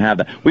thing to have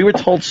that. We were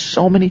told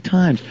so many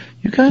times,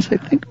 you guys, I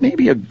think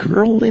maybe a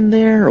girl in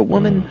there, a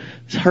woman,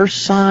 her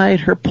side,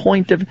 her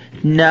point of...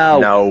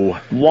 No.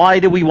 Why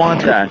do we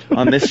want that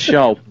on this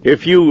show?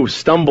 If you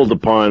stumbled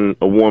upon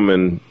a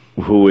woman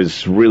who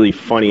is really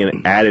funny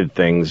and added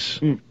things...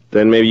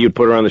 then maybe you'd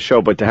put her on the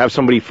show, but to have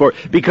somebody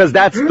because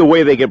that's the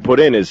way they get put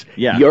in is,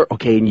 you're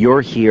okay, and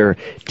you're here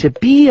to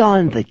be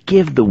on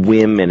give the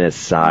women a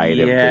side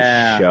of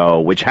the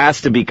show, which has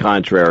to be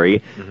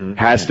contrary,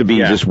 has to be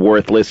just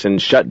worthless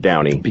and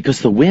shutdowny. Because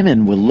the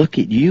women will look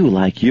at you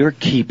like you're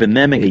keeping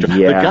them in control.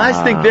 The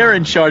guys think they're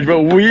in charge,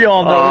 but we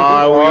all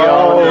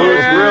know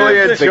who's really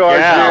in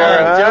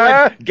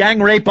charge here.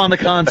 Gang rape on the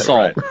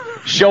console.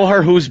 Show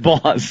her who's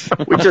boss.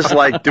 We just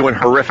like doing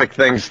horrific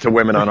things to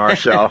women on our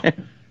show.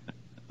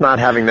 Not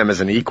having them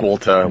as an equal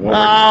to what we're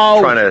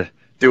trying to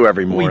do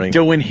every morning. We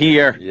doing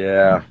here.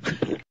 Yeah.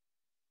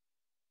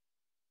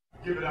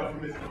 Give it up for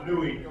Mr.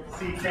 Louis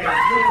C.K.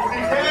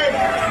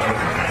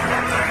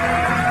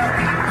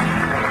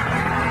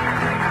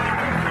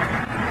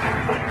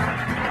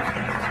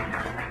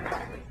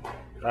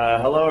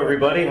 Hello,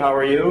 everybody. How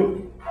are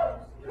you?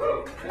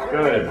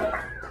 Good.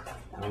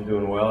 I'm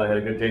doing well. I had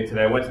a good day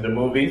today. I went to the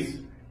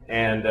movies,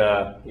 and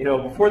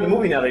before the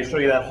movie now, they show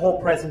you that whole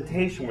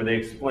presentation where they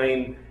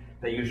explain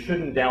that you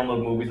shouldn't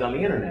download movies on the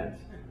internet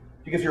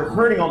because you're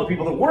hurting all the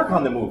people that work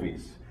on the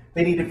movies.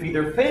 They need to feed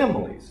their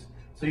families.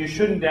 So you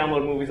shouldn't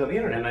download movies on the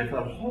internet. And I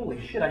thought, holy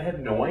shit, I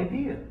had no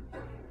idea.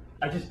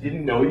 I just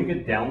didn't know you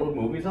could download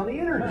movies on the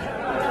internet.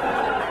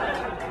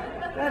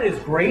 That is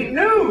great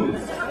news.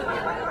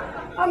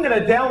 I'm going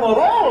to download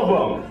all of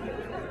them.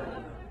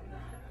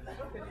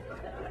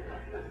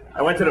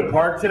 I went to the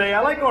park today.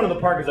 I like going to the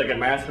park because I can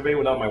masturbate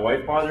without my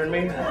wife bothering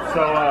me.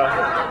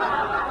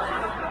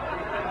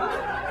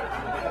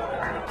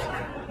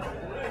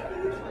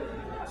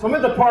 So I'm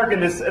at the park,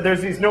 and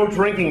there's these no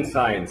drinking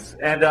signs,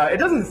 and it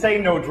doesn't say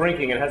no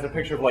drinking. It has a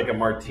picture of like a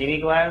martini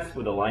glass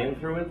with a line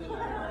through it.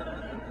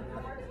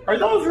 Are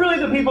those really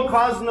the people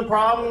causing the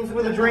problems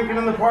with the drinking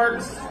in the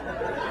parks?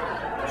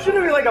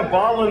 Shouldn't it be like a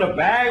bottle in a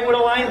bag with a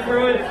line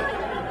through it?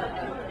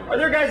 Are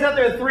there guys out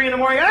there at 3 in the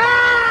morning?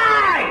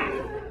 Hey!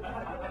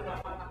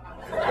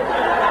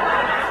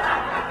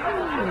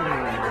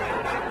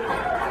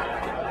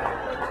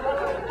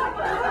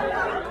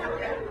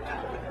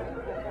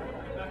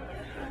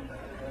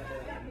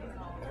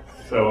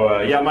 So,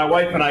 my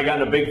wife and I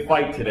got in a big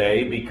fight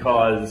today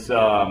because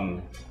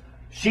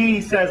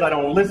she says I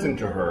don't listen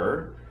to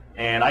her,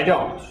 and I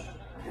don't.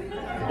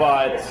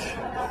 But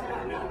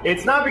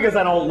it's not because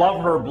I don't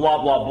love her,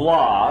 blah, blah,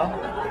 blah.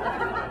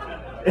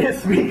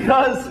 It's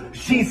because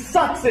she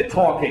sucks at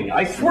talking.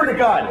 I swear to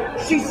God,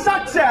 she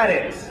sucks at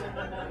it.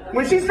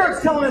 When she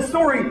starts telling a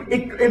story,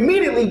 it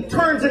immediately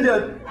turns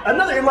into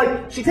another,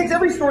 like, she takes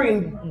every story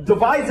and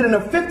divides it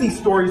into 50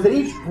 stories that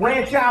each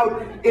branch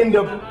out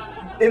into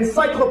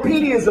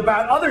encyclopedias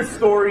about other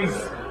stories.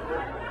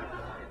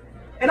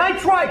 And I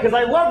try, because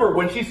I love her.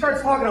 When she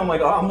starts talking, I'm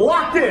like, oh, I'm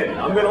locked in.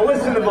 I'm going to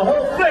listen to the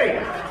whole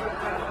thing.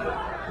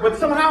 But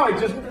somehow I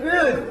drift.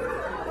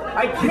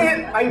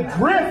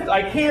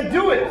 I can't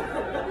do it.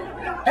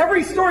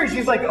 Every story,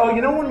 she's like, oh,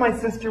 you know when my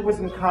sister was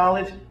in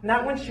college?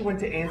 Not when she went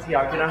to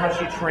Antioch. You know how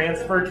she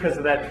transferred because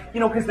of that,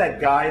 because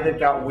that guy that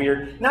got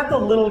weird? Not the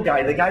little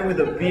guy, the guy with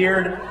the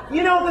beard.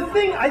 The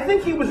thing, I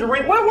think he was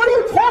arranged. What are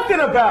you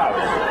talking about?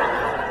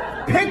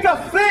 Pick a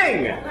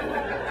thing.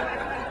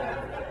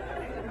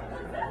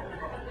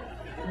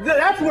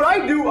 That's what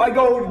I do. I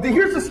go,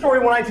 here's the story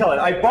when I tell it.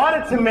 I bought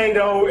a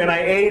tomato and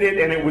I ate it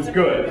and it was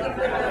good.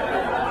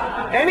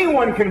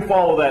 Anyone can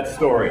follow that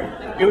story.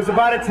 It was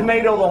about a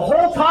tomato the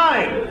whole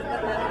time.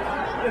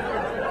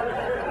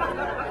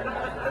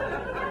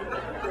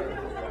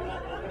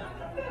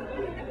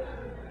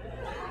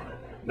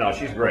 No,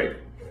 she's great.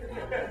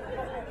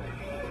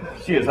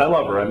 She is. I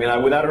love her. I mean,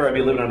 without her, I'd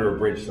be living under a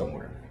bridge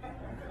somewhere.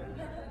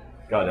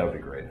 God, that would be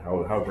great.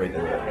 How great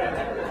that would be.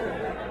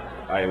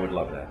 I would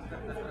love that.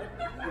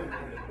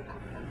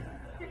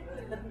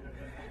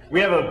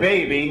 We have a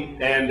baby,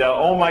 and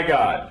oh my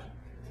God.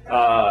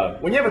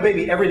 When you have a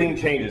baby, everything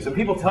changes. And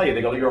people tell you,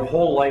 they go, your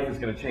whole life is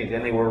going to change.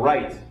 And they were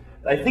right.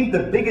 I think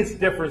the biggest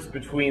difference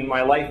between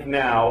my life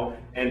now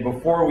and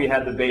before we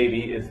had the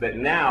baby is that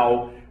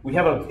now we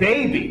have a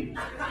baby.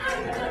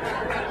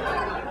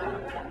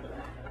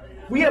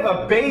 We have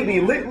a baby.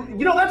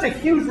 That's a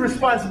huge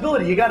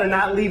responsibility. You got to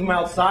not leave them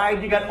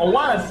outside. You got a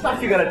lot of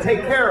stuff you got to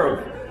take care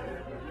of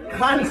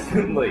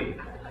constantly.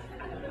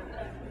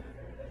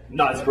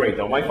 No, it's great,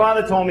 though. My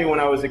father told me when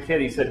I was a kid,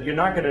 he said, you're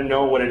not going to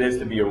know what it is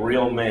to be a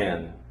real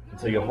man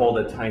until you hold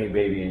a tiny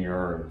baby in your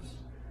arms.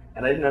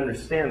 And I didn't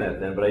understand that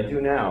then, but I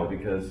do now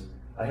because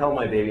I held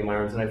my baby in my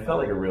arms and I felt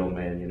like a real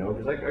man,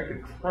 because I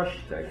could crush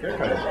that.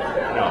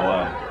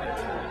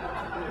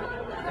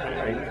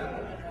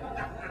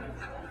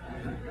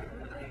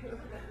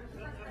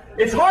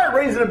 It's hard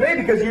raising a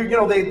baby because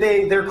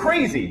they're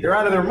crazy. They're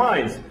out of their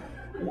minds.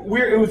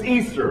 it was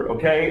Easter,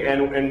 okay,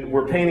 and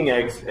we're painting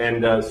eggs,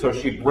 and so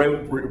she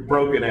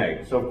broke an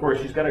egg. So of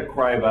course she's got to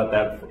cry about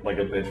that like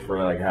a bitch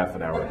for like half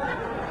an hour.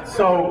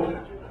 So,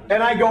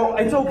 and I go,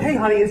 it's okay,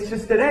 honey, it's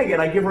just an egg,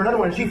 and I give her another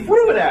one, and she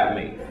threw it at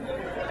me,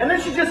 and then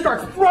she just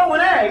starts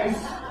throwing eggs,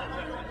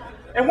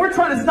 and we're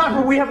trying to stop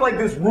her. We have like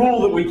this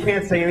rule that we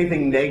can't say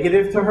anything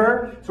negative to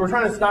her, so we're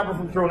trying to stop her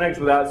from throwing eggs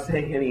without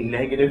saying any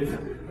negative.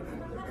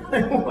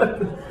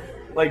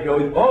 Like,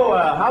 how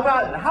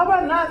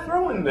about not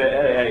throwing the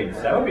eggs?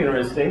 That would be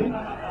interesting.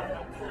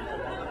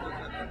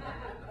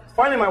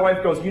 Finally, my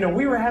wife goes,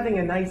 we were having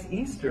a nice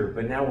Easter,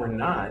 but now we're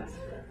not,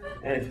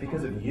 and it's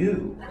because of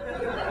you.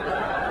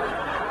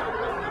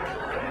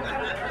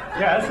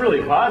 Yeah, that's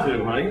really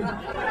positive, honey.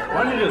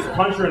 Why don't you just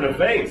punch her in the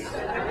face?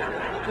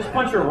 Just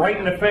punch her right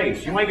in the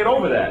face. You might get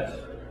over that.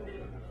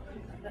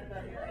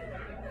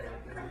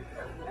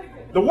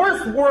 The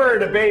worst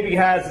word a baby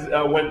has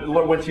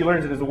when she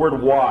learns it is the word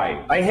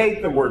why. I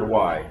hate the word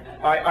why.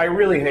 I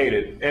really hate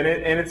it. And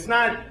it's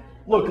not,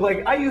 look,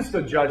 like I used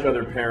to judge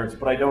other parents,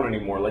 but I don't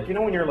anymore. Like,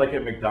 when you're like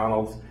at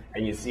McDonald's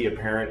and you see a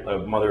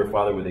mother or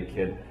father with a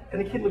kid, and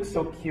the kid looks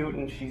so cute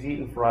and she's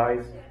eating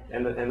fries,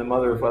 and the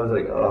mother or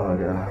father's like, oh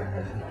God,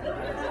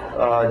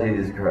 oh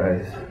Jesus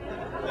Christ.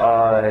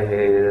 Oh, I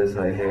hate this,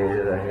 I hate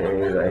it, I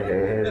hate it, I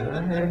hate it,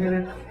 I hate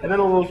it. And then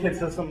a little kid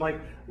says something like,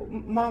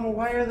 Mama,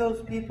 why are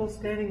those people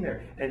standing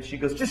there? And she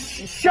goes, just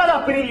shut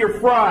up and eat your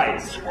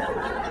fries.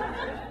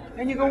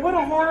 And you go, what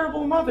a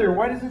horrible mother.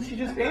 Why doesn't she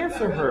just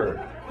answer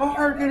her? How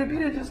hard can it be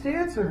to just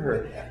answer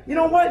her? You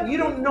know what? You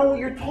don't know what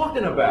you're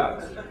talking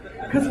about.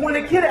 Because when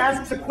a kid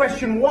asks a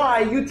question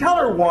why, you tell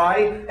her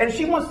why, and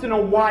she wants to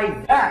know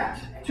why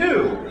that,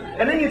 too.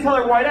 And then you tell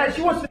her why that,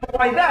 she wants to know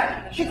why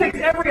that. She takes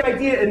every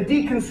idea and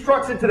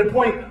deconstructs it to the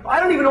point, I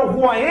don't even know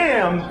who I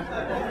am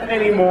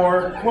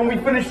anymore when we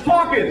finish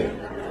talking.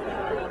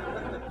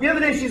 The other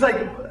day she's like,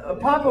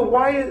 Papa,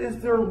 why is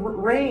there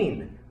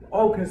rain?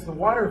 Oh, because the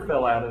water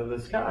fell out of the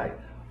sky.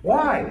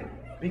 Why?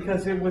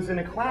 Because it was in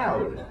a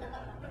cloud.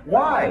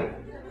 Why?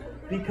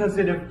 Because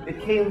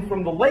it came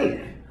from the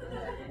lake.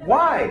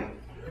 Why?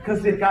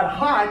 Because it got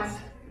hot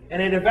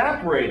and it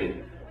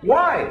evaporated.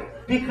 Why?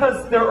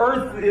 Because the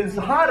earth is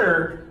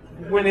hotter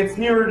when it's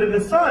nearer to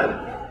the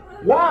sun.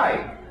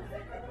 Why?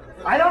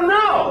 I don't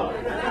know.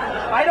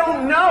 I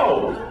don't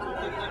know.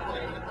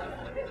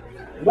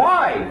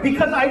 Why?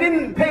 Because I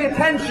didn't pay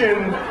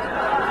attention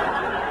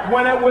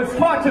when it was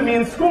taught to me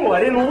in school. I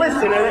didn't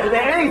listen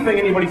to anything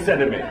anybody said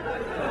to me.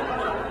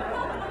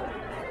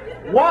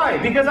 Why?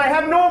 Because I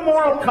have no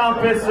moral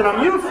compass and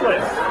I'm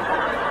useless.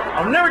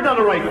 I've never done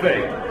the right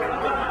thing.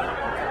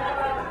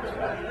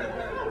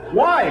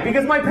 Why?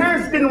 Because my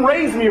parents didn't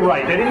raise me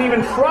right. They didn't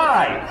even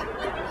try.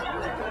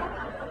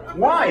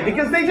 Why?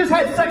 Because they just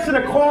had sex in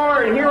a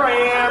car and here I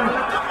am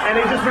and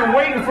they've just been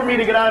waiting for me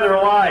to get out of their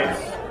lives.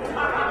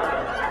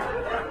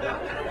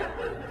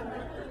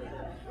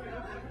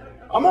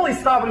 I'm only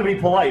stopping to be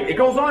polite. It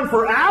goes on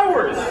for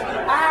hours.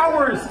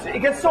 Hours.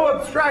 It gets so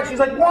abstract. She's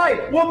like,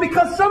 why? Well,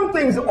 because some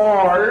things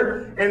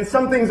are and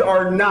some things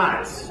are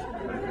not.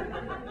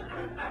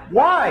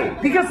 Why?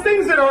 Because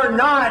things that are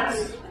not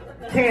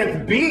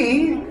can't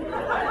be.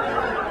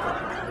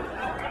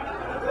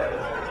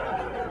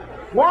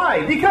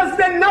 Why? Because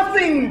then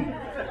nothing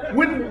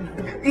would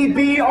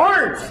be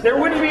aren't. There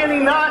wouldn't be any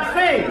not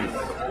things.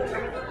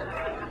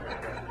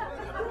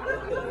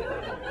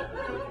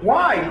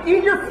 Why?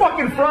 Eat your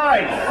fucking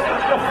fries.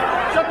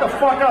 Shut the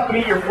fuck up and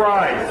eat your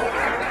fries.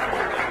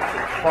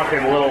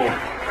 Fucking little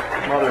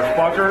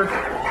motherfucker.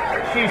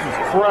 Jesus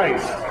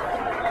Christ.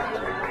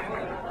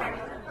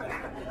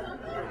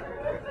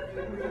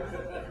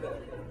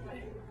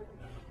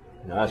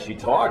 Nah, she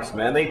talks,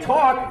 man. They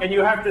talk, and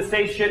you have to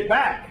say shit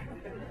back.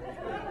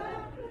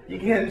 You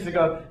can't just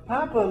go,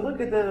 Papa,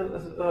 look at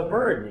the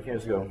bird. You can't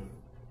just go.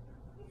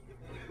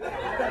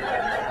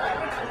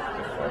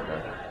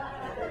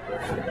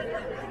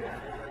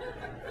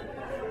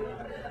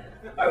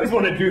 I always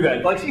want to do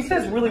that. Like, she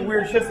says really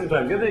weird shit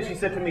sometimes. The other day she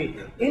said to me,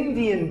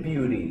 Indian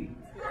beauty.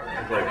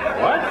 I was like,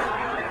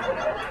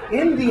 what?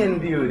 Indian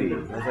beauty. I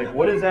was like,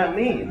 what does that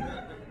mean?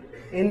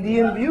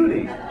 Indian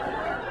beauty.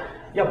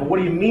 Yeah, but what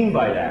do you mean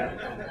by that?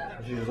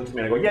 And she just looks at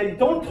me and I go, yeah,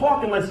 don't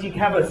talk unless you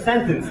have a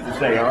sentence to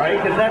say, all right?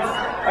 Because that's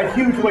a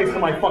huge waste of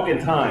my fucking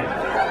time.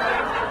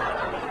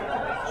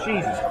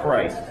 Jesus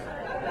Christ.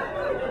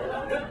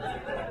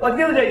 Like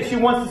the other day, she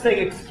wants to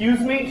say, excuse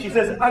me. She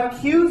says,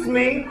 accuse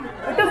me.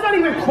 That's not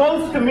even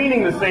close to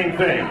meaning the same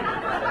thing.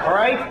 All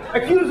right?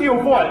 Accuse you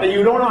of what? That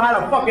you don't know how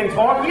to fucking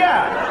talk?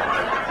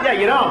 Yeah. Yeah,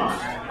 you don't.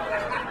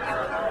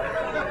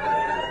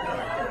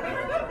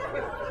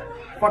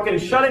 Fucking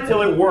shut it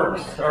till it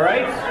works, all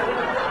right?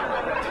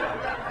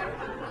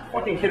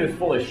 Fucking kid is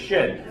full of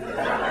shit.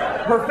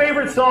 Her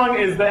favorite song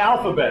is the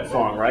alphabet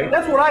song, right?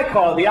 That's what I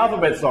call it, the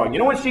alphabet song. You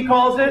know what she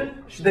calls it?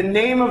 The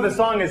name of the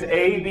song is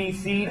A, B,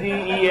 C, D,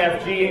 E,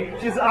 F, G.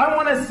 She says, I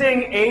want to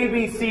sing A,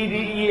 B, C, D,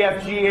 E,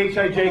 F, G, H,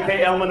 I, J,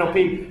 K, L, M, N, O,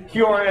 P,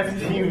 Q, R, S,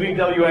 T, U, V,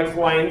 W, X,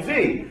 Y, and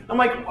Z. I'm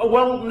like, oh,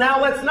 well, now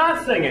let's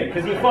not sing it,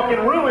 because you fucking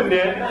ruined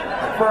it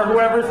for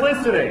whoever's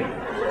listening.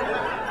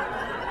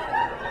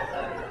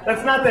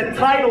 That's not the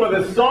title of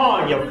the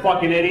song, you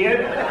fucking idiot.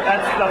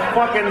 That's the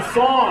fucking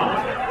song.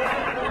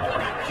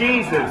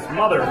 Jesus,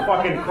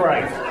 motherfucking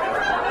Christ.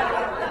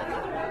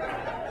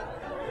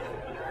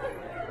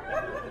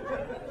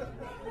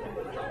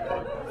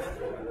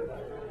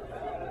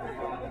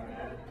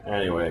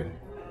 Anyway,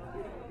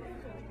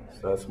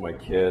 so that's my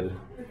kid.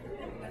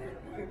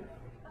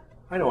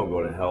 I know I'm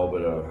going to hell,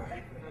 but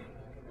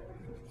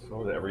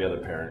so is every other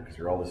parent, because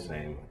you're all the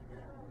same.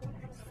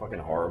 It's fucking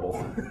horrible.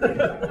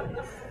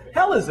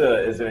 Hell is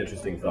an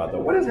interesting thought, though.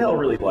 What is hell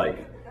really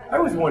like? I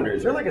always wonder,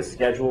 is there like a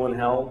schedule in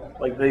hell?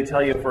 Like they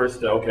tell you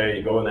first, okay,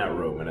 you go in that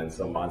room, and then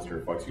some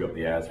monster fucks you up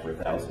the ass for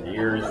 1,000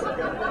 years.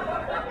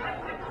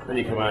 Then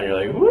you come out and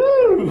you're like,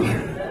 woo!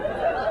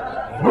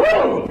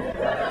 Woo!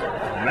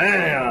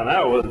 Man,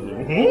 that was,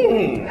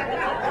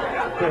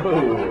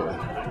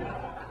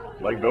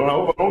 like,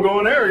 don't go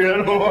in there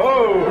again.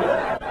 Whoa!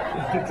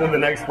 To the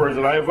next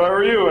person, if I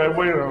were you,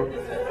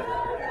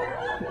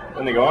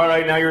 And they go, all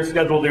right, now you're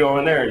scheduled to go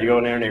in there. You go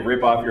in there and they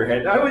rip off your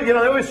head. They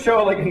always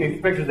show, like in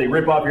these pictures, they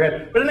rip off your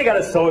head, but then they got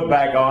to sew it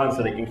back on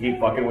so they can keep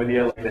fucking with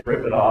you. Like they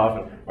rip it off,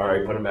 and all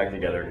right, put them back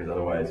together, because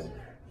otherwise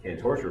you can't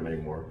torture them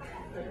anymore.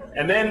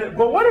 And then,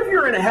 but what if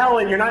you're in hell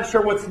and you're not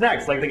sure what's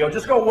next? Like they go,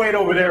 just go wait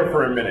over there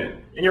for a minute.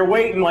 And you're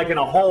waiting like in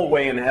a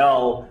hallway in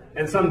hell,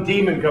 and some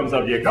demon comes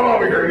up to you. Come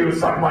over here, you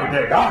suck my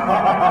dick.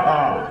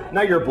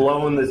 Now you're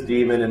blowing this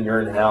demon and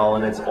you're in hell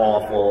and it's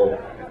awful.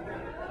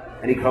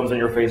 And he comes on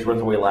your face,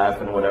 runs away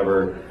laughing,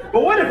 whatever.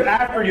 But what if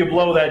after you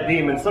blow that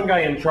demon, some guy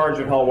in charge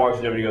of hell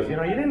walks you up and he goes, you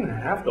know, you didn't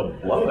have to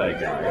blow that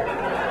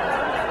guy.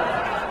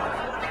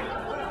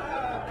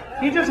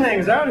 He just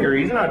hangs out here.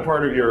 He's not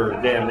part of your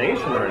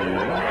damnation or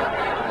anything.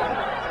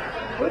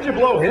 What did you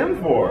blow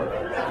him for?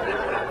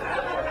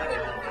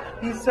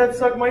 He said,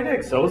 suck my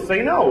dick, so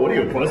say no. What are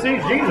you, pussy?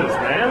 Jesus,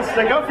 man,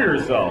 stick up for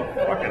yourself.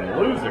 Fucking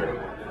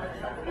loser.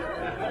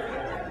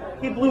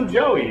 He blew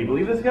Joey. Do you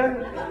believe this guy?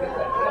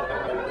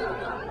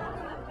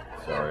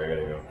 Sorry, I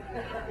gotta go.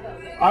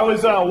 I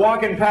was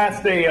walking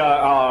past a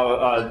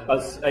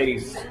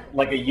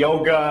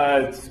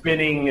yoga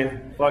spinning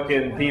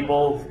fucking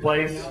people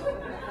place.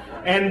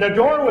 And the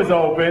door was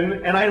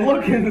open, and I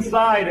look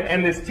inside,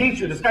 and this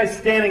guy's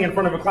standing in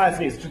front of a class,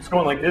 and he's just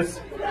going like this.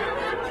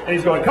 And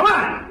he's going, come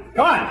on,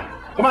 do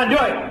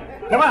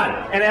it, come on.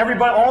 And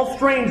everybody, all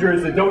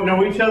strangers that don't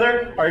know each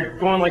other, are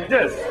going like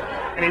this.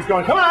 And he's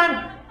going, come on,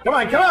 all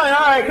right, come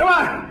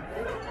on.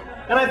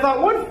 And I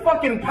thought, what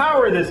fucking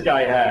power this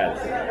guy has.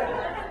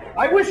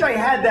 I wish I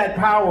had that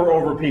power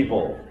over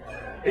people.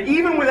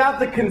 Even without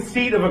the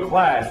conceit of a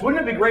class.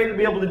 Wouldn't it be great to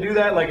be able to do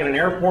that, like in an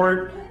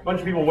airport? A bunch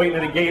of people waiting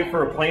at a gate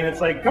for a plane.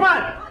 It's like, come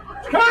on,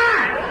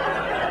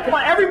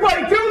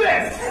 everybody do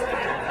this.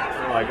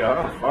 I'm like,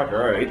 oh, fuck,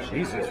 all right,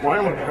 Jesus, why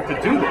am I going to have to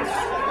do this?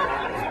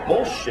 It's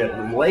bullshit,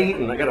 I'm late,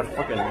 and I got to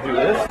fucking do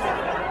this.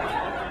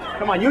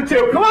 Come on, you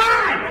two, come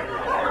on!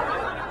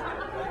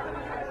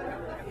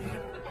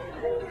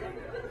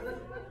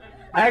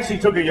 I actually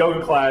took a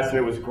yoga class, and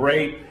it was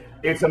great.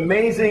 It's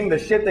amazing the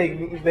shit they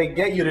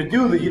get you to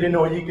do that you didn't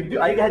know you could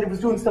do. I was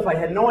doing stuff I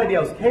had no idea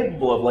I was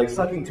capable of, like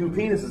sucking two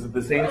penises at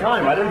the same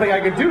time. I didn't think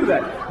I could do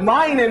that.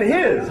 Mine and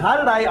his. How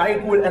did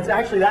it's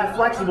actually that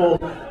flexible,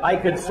 I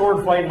could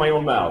sword fight in my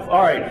own mouth.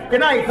 All right. Good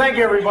night. Thank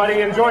you,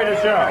 everybody. Enjoy the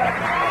show.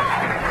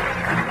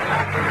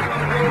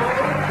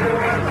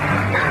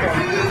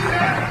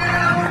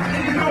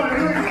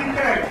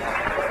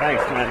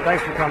 Thanks, man.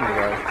 Thanks for coming,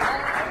 guys.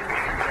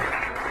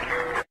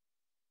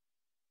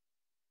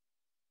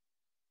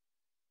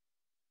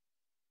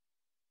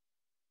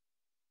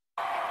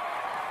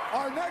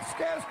 Our next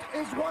guest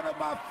is one of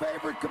my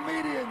favorite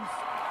comedians.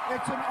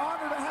 It's an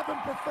honor to have him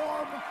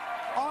perform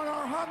on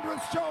our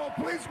 100th show.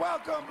 Please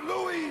welcome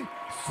Louis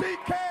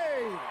C.K.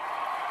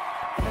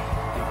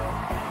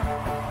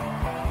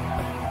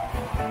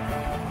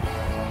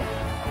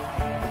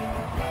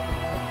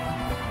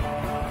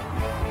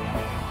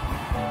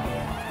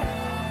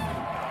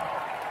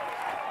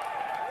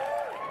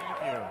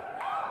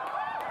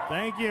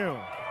 Thank you.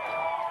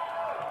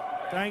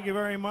 Thank you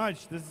very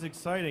much. This is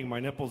exciting.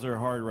 My nipples are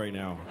hard right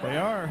now. They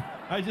are.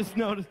 I just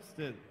noticed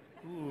it.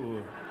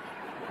 Ooh,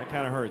 that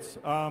kind of hurts.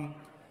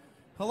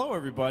 Hello,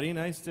 everybody.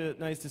 Nice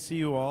to see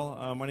you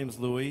all. My name is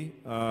Louis.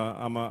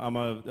 I'm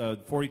a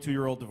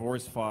 42-year-old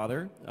divorced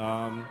father.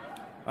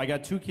 I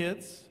got two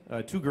kids,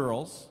 two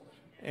girls,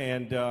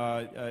 and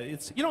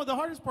it's the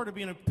hardest part of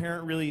being a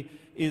parent really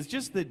is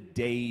just the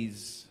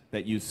days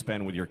that you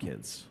spend with your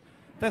kids.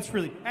 That's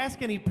really,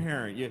 ask any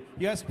parent. You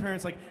ask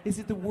parents, like, is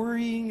it the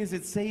worrying? Is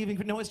it saving?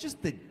 But no, it's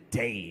just the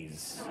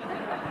days.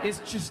 It's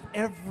just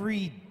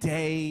every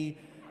day.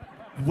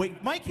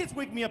 My kids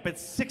wake me up at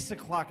 6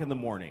 o'clock in the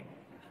morning.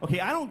 Okay,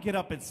 I don't get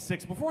up at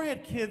 6. Before I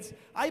had kids,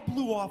 I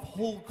blew off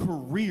whole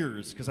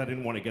careers because I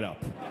didn't want to get up.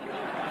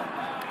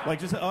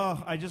 Like,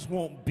 I just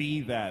won't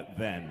be that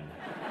then.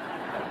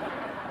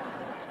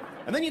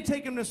 And then you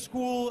take them to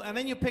school, and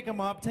then you pick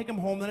them up, take them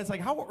home, then it's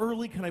like, how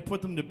early can I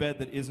put them to bed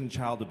that isn't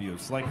child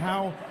abuse? Like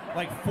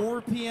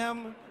 4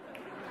 p.m.?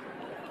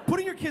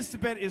 putting your kids to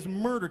bed is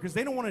murder because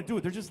they don't want to do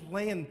it. They're just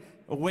laying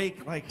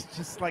awake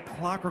just like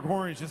Clockwork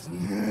Orange, just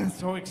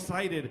so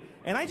excited.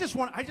 And I just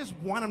want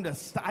them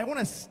to I want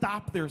to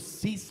stop their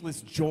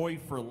ceaseless joy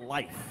for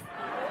life.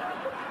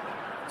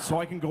 So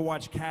I can go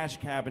watch Cash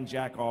Cab and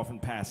jack off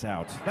and pass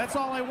out. That's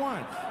all I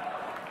want.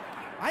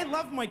 I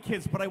love my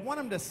kids, but I want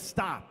them to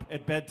stop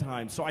at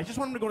bedtime. So I just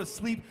want them to go to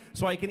sleep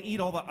so I can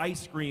eat all the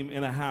ice cream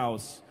in the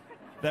house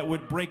that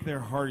would break their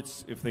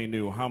hearts if they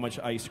knew how much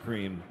ice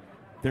cream.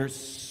 There's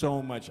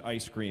so much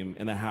ice cream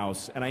in the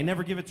house, and I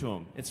never give it to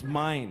them. It's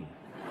mine.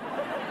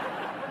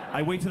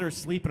 I wait till they're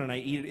sleeping and I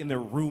eat it in their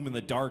room in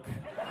the dark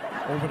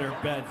over their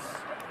beds.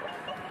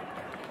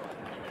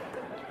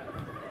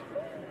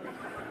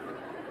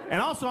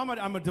 And also,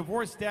 I'm a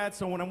divorced dad,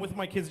 so when I'm with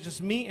my kids, it's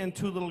just me and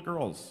 2 little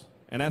girls.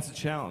 And that's a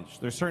challenge.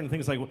 There's certain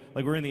things like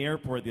we were in the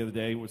airport the other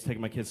day, I was taking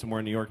my kids somewhere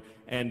in New York,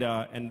 and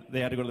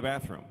they had to go to the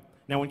bathroom.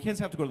 Now, when kids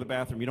have to go to the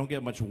bathroom, you don't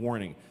get much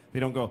warning. They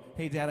don't go,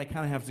 hey, Dad, I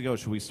kind of have to go.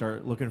 Should we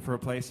start looking for a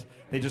place?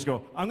 They just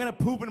go, I'm going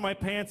to poop in my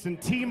pants in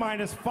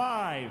T-minus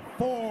 5,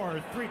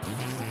 4, 3,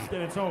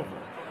 and it's over.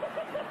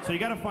 So you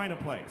got to find a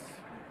place.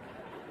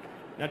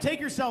 Now, take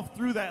yourself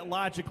through that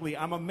logically.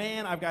 I'm a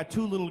man. I've got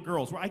 2 little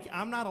girls.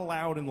 I'm not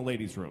allowed in the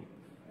ladies' room.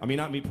 I mean,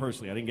 not me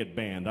personally. I didn't get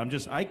banned.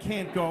 I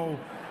can't go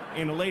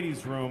in the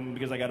ladies' room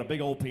because I got a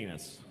big old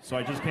penis. So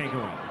I just can't go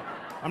in.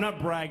 I'm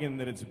not bragging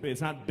that it's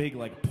not big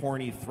like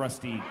porny,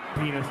 thrusty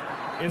penis.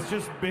 It's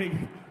just big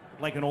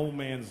like an old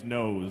man's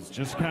nose.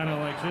 Just kind of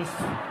like,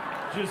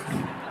 just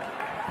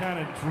kind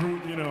of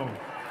droop, you know,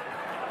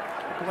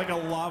 like a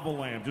lava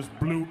lamp, just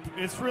bloop.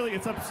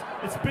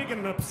 It's big in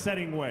an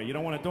upsetting way. You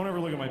don't ever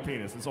look at my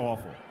penis. It's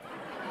awful.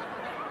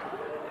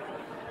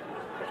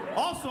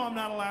 Also, I'm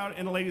not allowed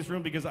in the ladies'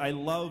 room because I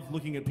love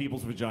looking at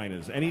people's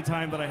vaginas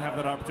anytime that I have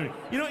that opportunity.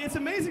 You know, it's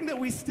amazing that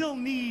we still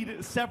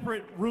need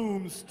separate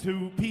rooms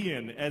to pee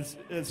in. As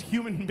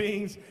human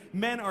beings,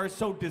 men are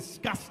so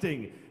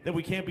disgusting that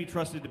we can't be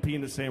trusted to pee in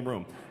the same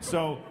room.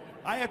 So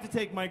I have to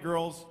take my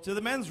girls to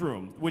the men's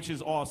room, which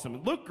is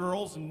awesome. Look,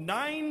 girls,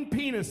 9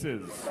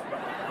 penises.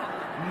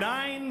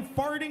 9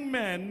 farting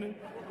men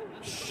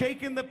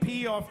shaking the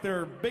pee off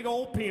their big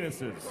old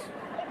penises.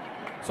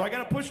 So I got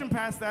to push them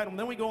past that, and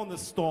then we go in the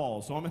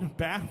stall. So I'm in a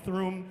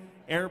bathroom,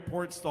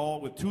 airport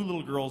stall with 2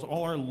 little girls,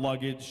 all our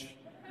luggage.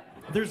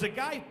 There's a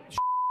guy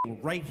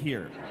right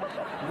here.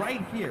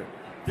 Right here.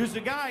 There's a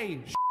guy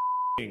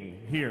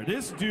here.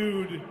 This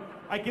dude,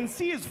 I can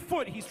see his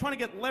foot. He's trying to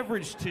get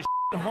leverage to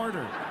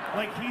harder.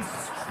 Like he's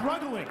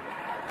struggling.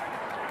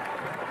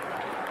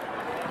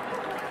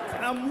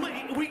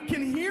 And we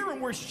can hear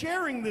him. We're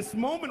sharing this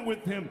moment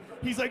with him.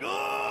 He's like,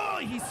 oh,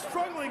 he's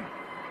struggling.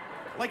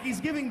 Like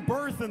he's giving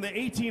birth in the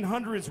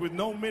 1800s with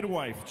no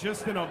midwife,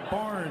 just in a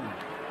barn.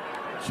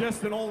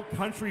 Just an old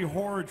country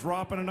whore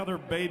dropping another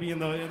baby in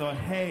the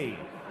hay.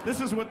 This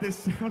is what this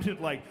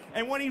sounded like.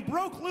 And when he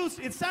broke loose,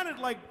 it sounded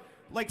like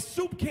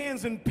soup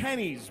cans and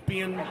pennies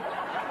being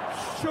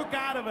shook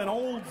out of an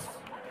old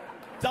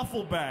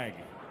duffel bag.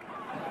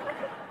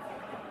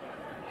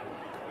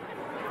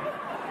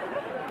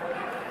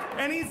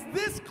 And he's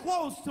this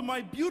close to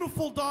my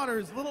beautiful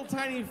daughter's little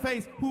tiny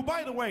face, who,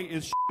 by the way,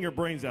 is shitting her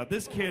brains out.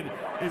 This kid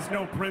is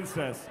no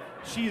princess.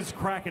 She is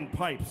cracking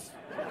pipes.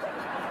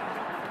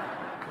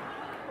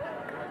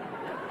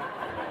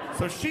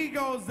 So she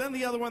goes, then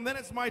the other one, then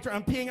it's my turn.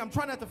 I'm peeing. I'm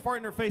trying not to fart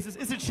in her faces.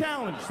 It's a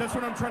challenge. That's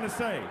what I'm trying to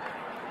say.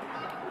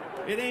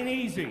 It ain't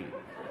easy.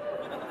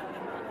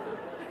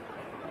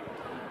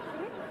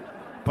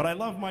 But I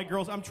love my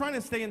girls. I'm trying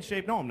to stay in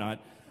shape. No, I'm not.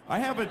 I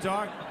have a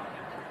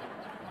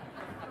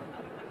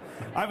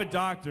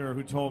doctor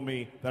who told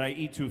me that I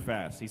eat too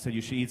fast. He said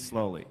you should eat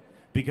slowly.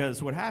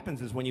 Because what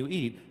happens is when you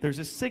eat, there's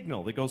a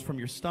signal that goes from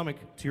your stomach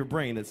to your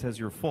brain that says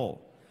you're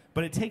full.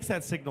 But it takes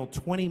that signal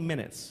 20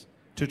 minutes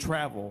to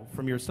travel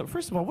from your stomach.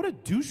 First of all, what a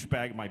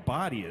douchebag my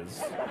body is.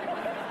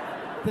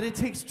 That it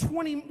takes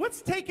 20...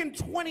 What's taking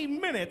 20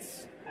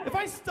 minutes? If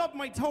I stub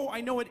my toe,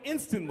 I know it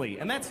instantly.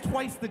 And that's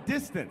twice the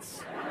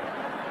distance.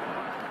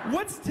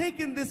 What's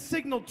taking this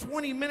signal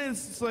 20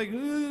 minutes? It's like,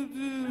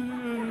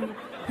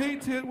 hey,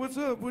 Tit, what's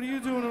up? What are you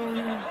doing over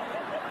here?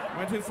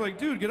 My Tit's like,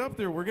 dude, get up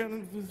there. We're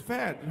getting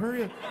fat.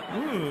 Hurry up.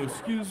 Ooh,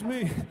 excuse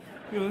me.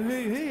 You go,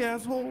 hey,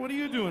 asshole, what are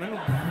you doing?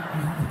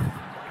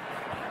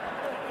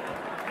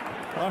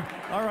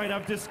 All right,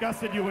 I've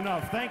disgusted you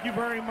enough. Thank you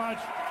very much.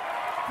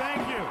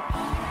 Thank you.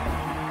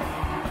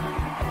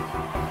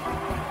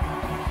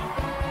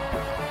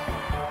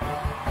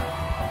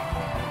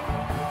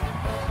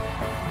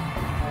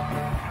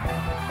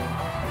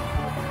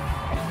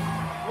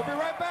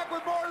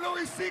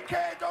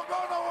 C.K., don't go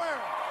nowhere.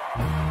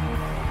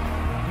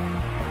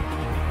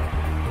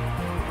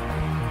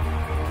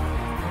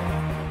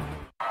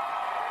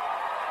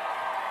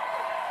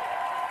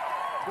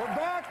 We're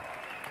back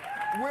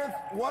with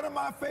one of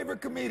my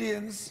favorite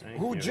comedians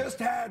who just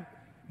had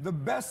the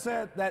best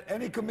set that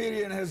any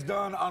comedian has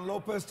done on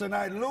Lopez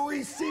Tonight,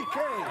 Louis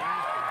C.K.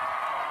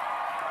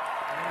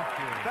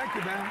 Thank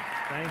you, man.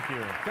 Thank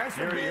you. Thanks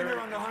for being here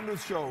on the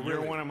 100th show.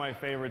 You're one of my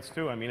favorites,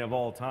 too. I mean, of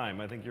all time.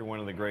 I think you're one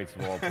of the greats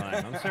of all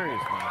time. I'm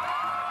serious, man.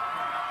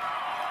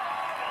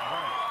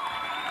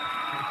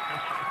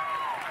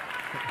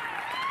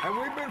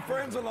 been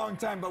friends a long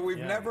time, but we've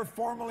never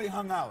formally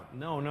hung out.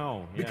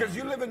 No. Because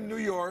you live in New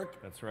York.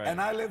 That's right. And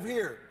I live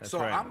here. That's so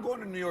right. I'm going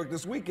to New York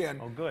this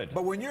weekend. Oh, good.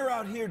 But when you're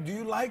out here, do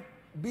you like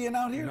being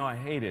out here? No, I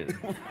hate it.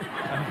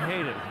 I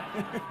hate it.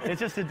 It's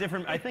just a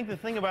different... I think the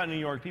thing about New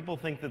York, people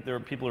think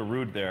that people are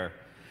rude there.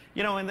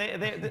 You know, and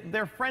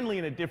they're friendly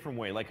in a different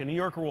way. Like, a New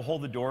Yorker will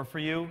hold the door for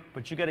you,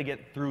 but you got to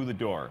get through the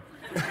door.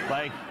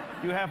 Like,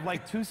 you have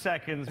like 2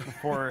 seconds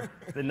before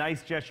the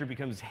nice gesture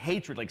becomes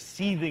hatred, like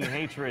seething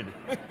hatred.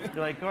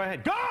 You're like, go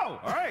ahead. Go! All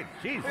right,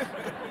 jeez.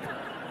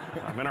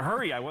 I'm in a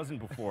hurry. I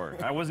wasn't before.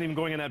 I wasn't even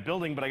going in that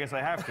building, but I guess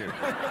I have to.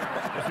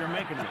 Because you're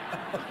making me.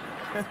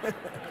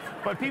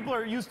 But people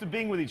are used to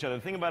being with each other.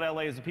 The thing about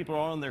LA is that people are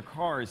all in their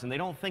cars, and they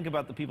don't think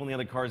about the people in the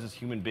other cars as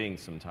human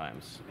beings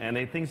sometimes. And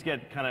things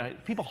get kind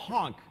of... People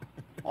honk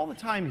all the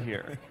time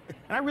here.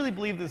 And I really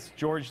believe this,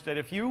 George, that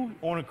if you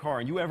own a car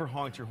and you ever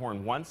honked your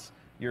horn once,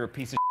 you're a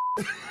piece of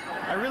shit.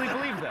 I really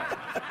believe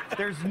that.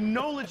 There's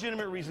no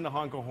legitimate reason to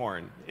honk a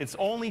horn. It's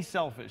only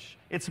selfish.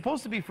 It's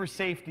supposed to be for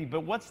safety,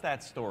 but what's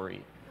that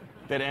story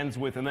that ends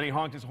with, and then he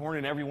honked his horn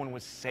and everyone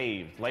was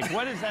saved? Like,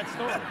 what is that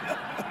story?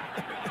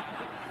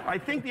 I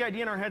think the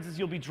idea in our heads is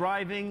you'll be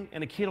driving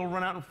and a kid will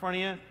run out in front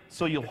of you,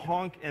 so you'll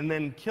honk and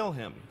then kill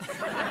him.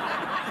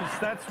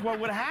 That's what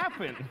would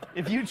happen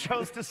if you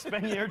chose to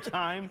spend your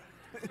time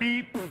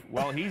beep.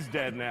 Well, he's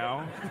dead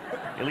now.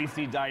 At least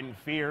he died in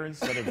fear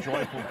instead of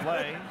joyful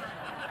play.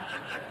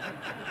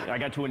 I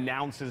got to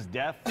announce his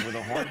death with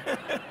a horn.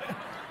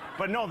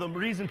 But no, the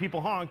reason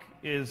people honk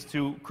is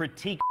to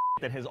critique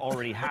that has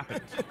already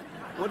happened.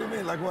 What do you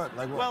mean? Like what?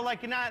 Like what? Well, like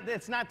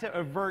it's not to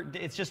avert,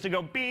 it's just to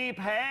go beep,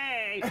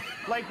 hey.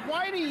 Like,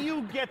 why do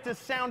you get to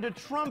sound a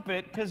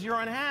trumpet because you're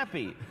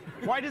unhappy?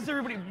 Why does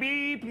everybody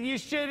beep? You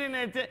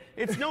shouldn't.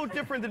 It's no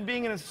different than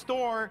being in a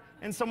store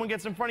and someone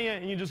gets in front of you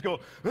and you just go,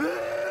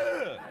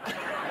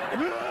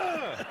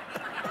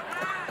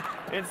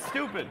 It's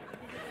stupid.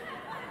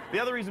 The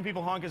other reason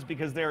people honk is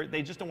because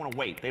they just don't want to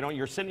wait.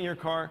 You're sitting in your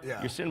car,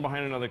 you're sitting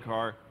behind another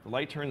car, the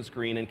light turns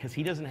green, and because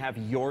he doesn't have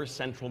your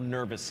central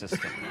nervous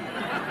system,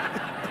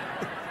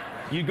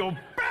 you go,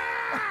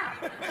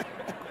 bah!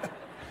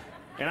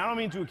 And I don't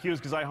mean to accuse,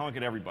 because I honk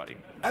at everybody.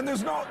 And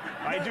there's no...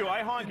 I do.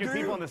 I honk at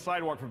people on the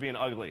sidewalk for being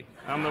ugly.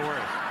 I'm the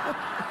worst.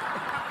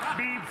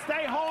 Beep,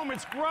 stay home,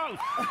 it's gross.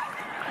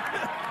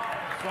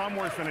 So I'm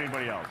worse than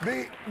anybody else.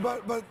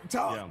 But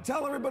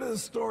tell everybody the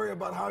story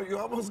about how you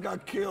almost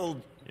got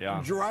killed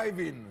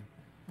driving,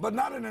 but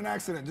not in an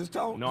accident. Just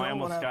tell. No, I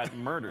almost got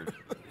murdered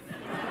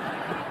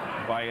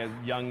by a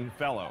young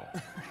fellow.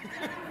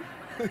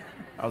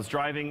 I was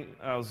driving.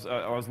 I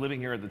was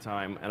living here at the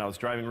time, and I was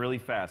driving really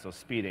fast. I was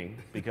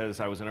speeding because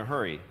I was in a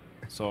hurry.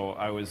 So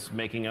I was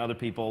making other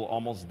people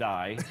almost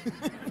die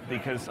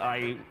because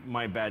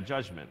my bad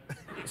judgment.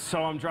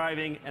 So I'm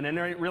driving, and then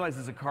I realize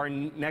there's a car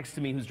next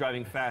to me who's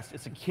driving fast.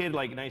 It's a kid,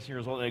 like 19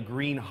 years old, in a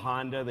green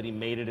Honda that he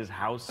made at his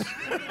house.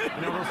 You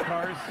know those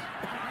cars?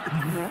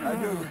 I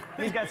do.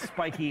 He's got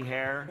spiky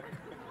hair.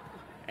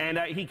 And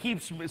he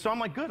keeps, so I'm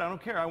like, good, I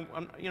don't care.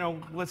 You know,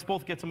 let's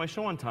both get to my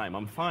show on time.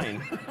 I'm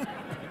fine.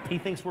 He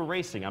thinks we're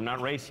racing. I'm not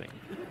racing.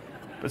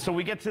 But so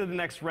we get to the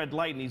next red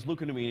light, and he's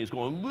looking at me, and he's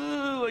going,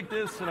 woo, like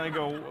this, and I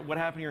go, what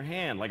happened to your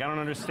hand? Like, I don't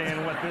understand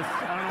I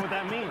don't know what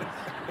that means.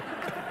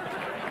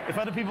 If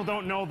other people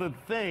don't know the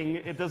thing,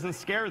 it doesn't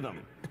scare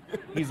them.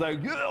 He's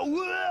like, yeah,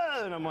 woo,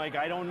 and I'm like,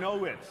 I don't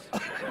know it.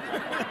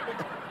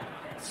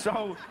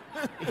 So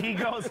he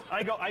goes,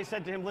 I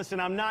said to him, listen,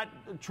 I'm not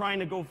trying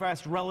to go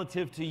fast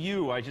relative to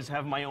you. I just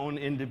have my own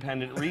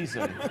independent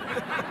reason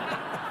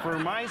for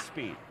my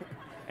speed.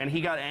 And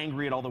he got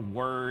angry at all the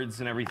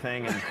words and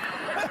everything, and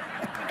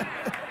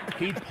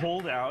he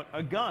pulled out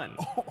a gun,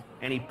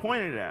 and he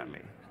pointed it at me.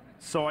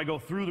 So I go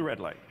through the red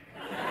light.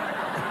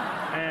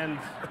 And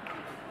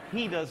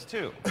he does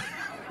too.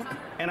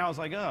 And I was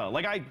like, oh,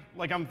 like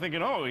I'm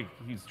thinking, oh,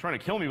 he's trying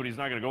to kill me, but he's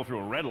not going to go through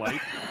a red light,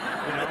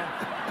 you know?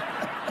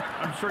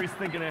 I'm sure he's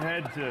thinking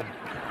ahead to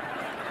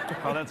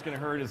how that's going to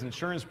hurt his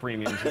insurance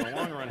premiums in the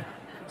long run.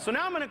 So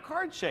now I'm in a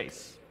car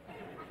chase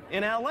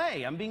in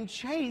LA. I'm being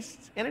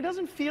chased, and it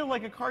doesn't feel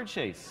like a car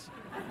chase.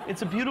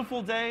 It's a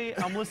beautiful day.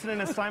 I'm listening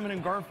to Simon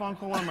and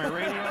Garfunkel on my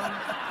radio.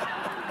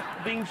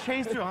 Being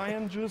chased through, I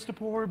am just a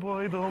poor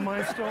boy, though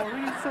my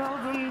story's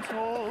seldom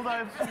told.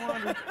 I've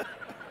wandered.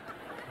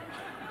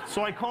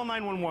 So I call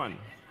 911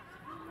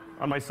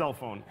 on my cell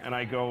phone, and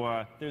I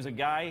go, there's a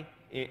guy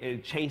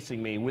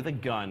chasing me with a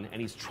gun,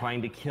 and he's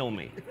trying to kill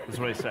me. That's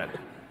what I said.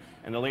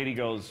 And the lady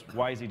goes,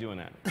 why is he doing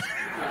that?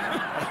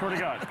 I swear to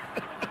God,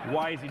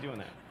 why is he doing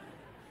that?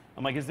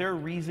 I'm like, is there a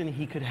reason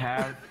he could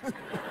have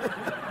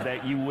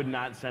that you would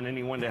not send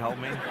anyone to help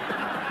me?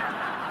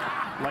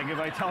 Like, if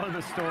I tell her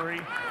the story...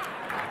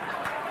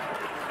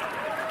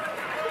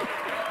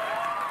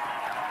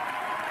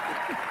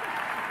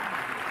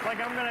 Like,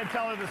 I'm going to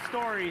tell her the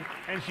story,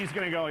 and she's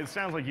going to go, it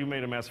sounds like you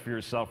made a mess for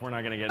yourself. We're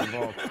not going to get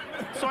involved.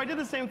 So I did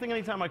the same thing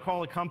anytime I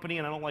call a company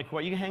and I don't like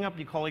what. You hang up,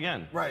 you call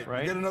again. Right.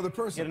 You get another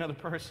person. Get another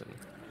person.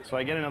 So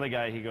I get another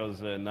guy. He goes,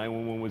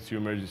 911, what's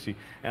your emergency?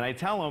 And I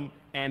tell him,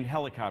 and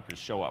helicopters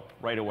show up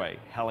right away.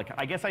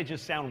 I guess I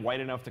just sound white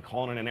enough to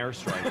call in an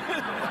airstrike.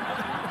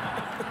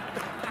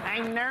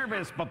 I'm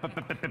nervous.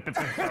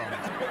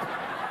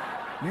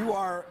 You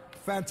are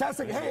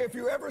fantastic. Hey, if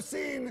you ever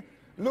seen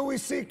Louis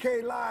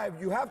C.K.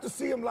 live, you have to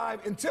see him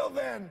live. Until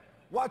then,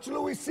 watch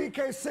Louis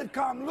C.K.'s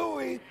sitcom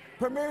Louis,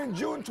 premiering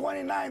June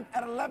 29th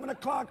at 11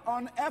 o'clock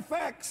on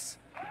FX.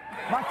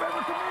 My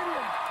favorite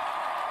comedian,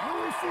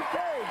 Louis C.K.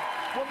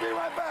 We'll be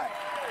right back.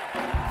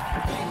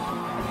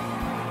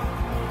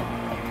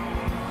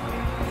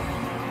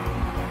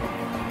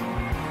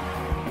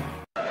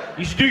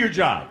 You should do your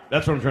job.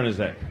 That's what I'm trying to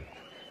say.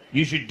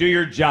 You should do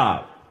your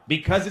job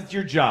because it's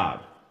your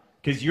job.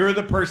 Because you're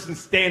the person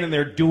standing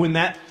there doing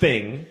that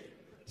thing.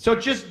 So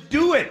just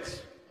do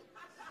it.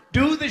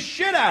 Do the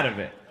shit out of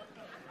it.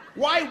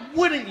 Why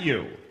wouldn't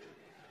you?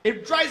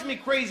 It drives me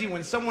crazy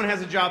when someone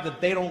has a job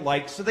that they don't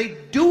like, so they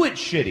do it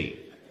shitty.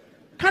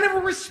 What kind of a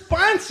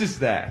response is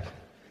that?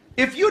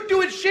 If you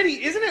do it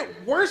shitty, isn't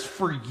it worse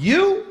for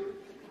you?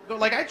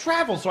 Like, I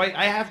travel, so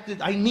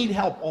I need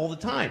help all the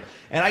time.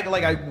 And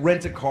I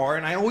rent a car,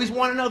 and I always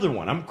want another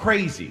one. I'm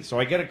crazy. So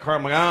I get a car,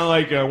 I'm like, I don't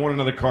like it, I want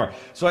another car.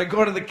 So I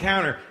go to the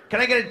counter, can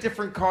I get a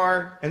different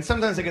car? And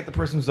sometimes I get the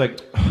person who's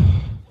like,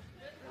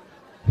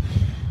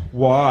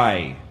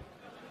 why?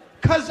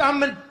 'Cause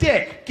I'm a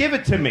dick. Give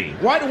it to me.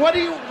 What do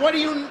you...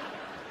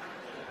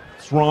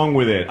 What's wrong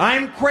with it?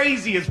 I'm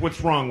crazy is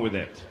what's wrong with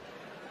it.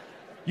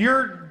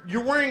 You're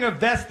wearing a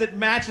vest that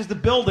matches the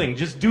building.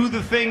 Just do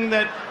the thing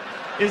that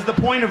is the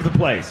point of the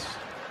place.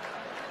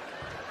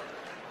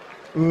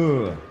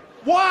 Ugh.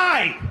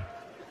 Why?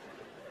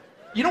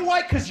 You know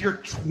why? 'Cause you're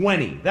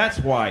 20. That's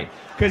why.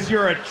 'Cause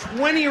you're a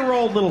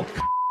 20-year-old little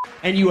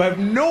and you have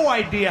no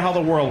idea how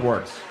the world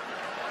works.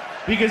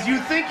 Because you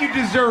think you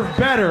deserve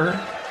better.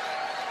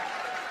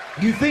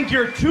 You think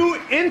you're too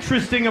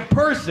interesting a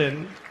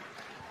person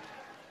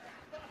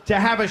to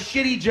have a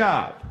shitty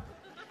job.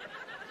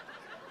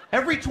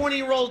 Every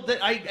 20-year-old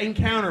that I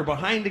encounter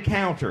behind the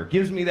counter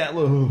gives me that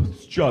little, oh,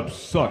 this job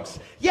sucks.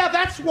 Yeah,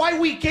 that's why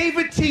we gave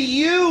it to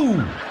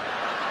you.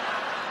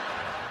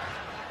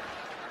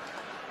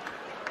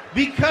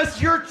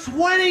 Because you're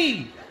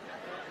 20,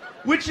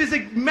 which is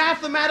a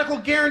mathematical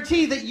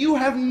guarantee that you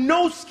have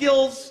no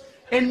skills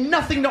and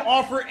nothing to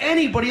offer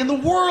anybody in the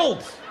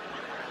world.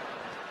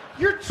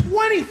 You're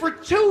 20. For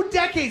 2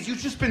 decades, you've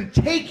just been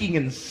taking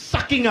and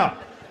sucking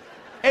up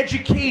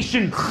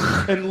education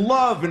and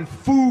love and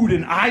food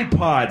and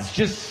iPods,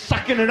 just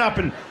sucking it up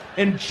and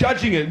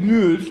judging it.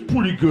 No, it's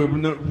pretty good, but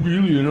not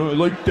really, I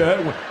like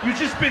that one. You've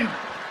just been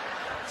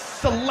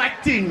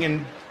selecting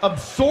and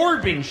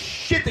absorbing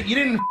shit that you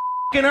didn't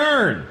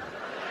earn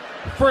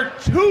for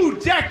 2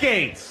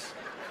 decades.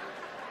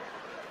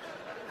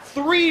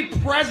 3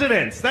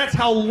 presidents, that's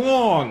how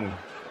long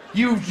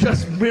you've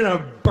just been a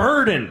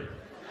burden.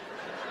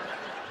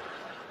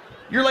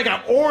 You're like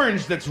an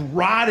orange that's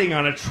rotting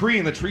on a tree,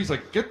 and the tree's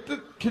like,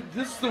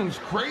 this thing's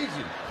crazy.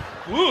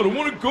 Oh, I don't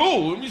want to go,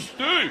 let me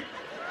stay.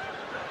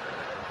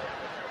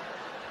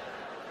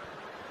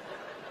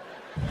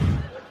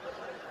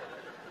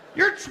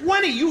 You're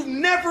 20, you've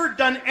never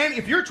done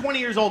if you're 20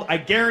 years old, I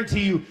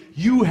guarantee you,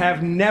 you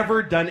have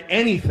never done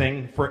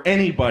anything for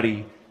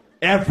anybody,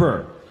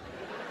 ever.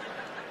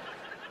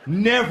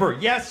 Never.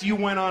 Yes, you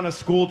went on a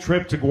school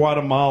trip to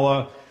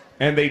Guatemala,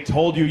 and they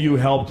told you you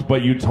helped,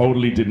 but you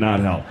totally did not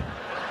help.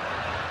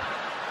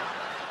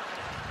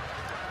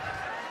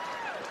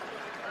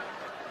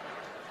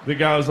 The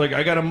guy was like,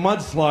 I got a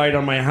mudslide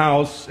on my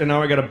house, and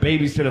now I got to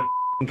babysit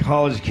a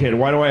college kid.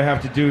 Why do I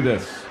have to do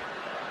this?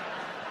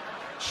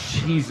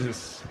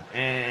 Jesus.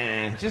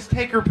 Just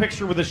take her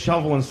picture with a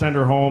shovel and send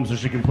her home so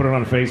she can put it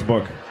on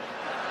Facebook.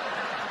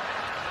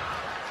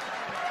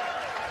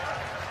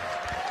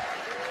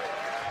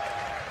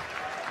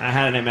 I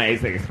had an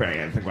amazing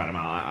experience in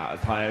Guatemala.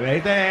 It was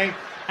amazing,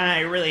 and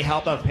I really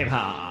helped those people.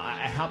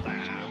 I helped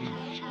them.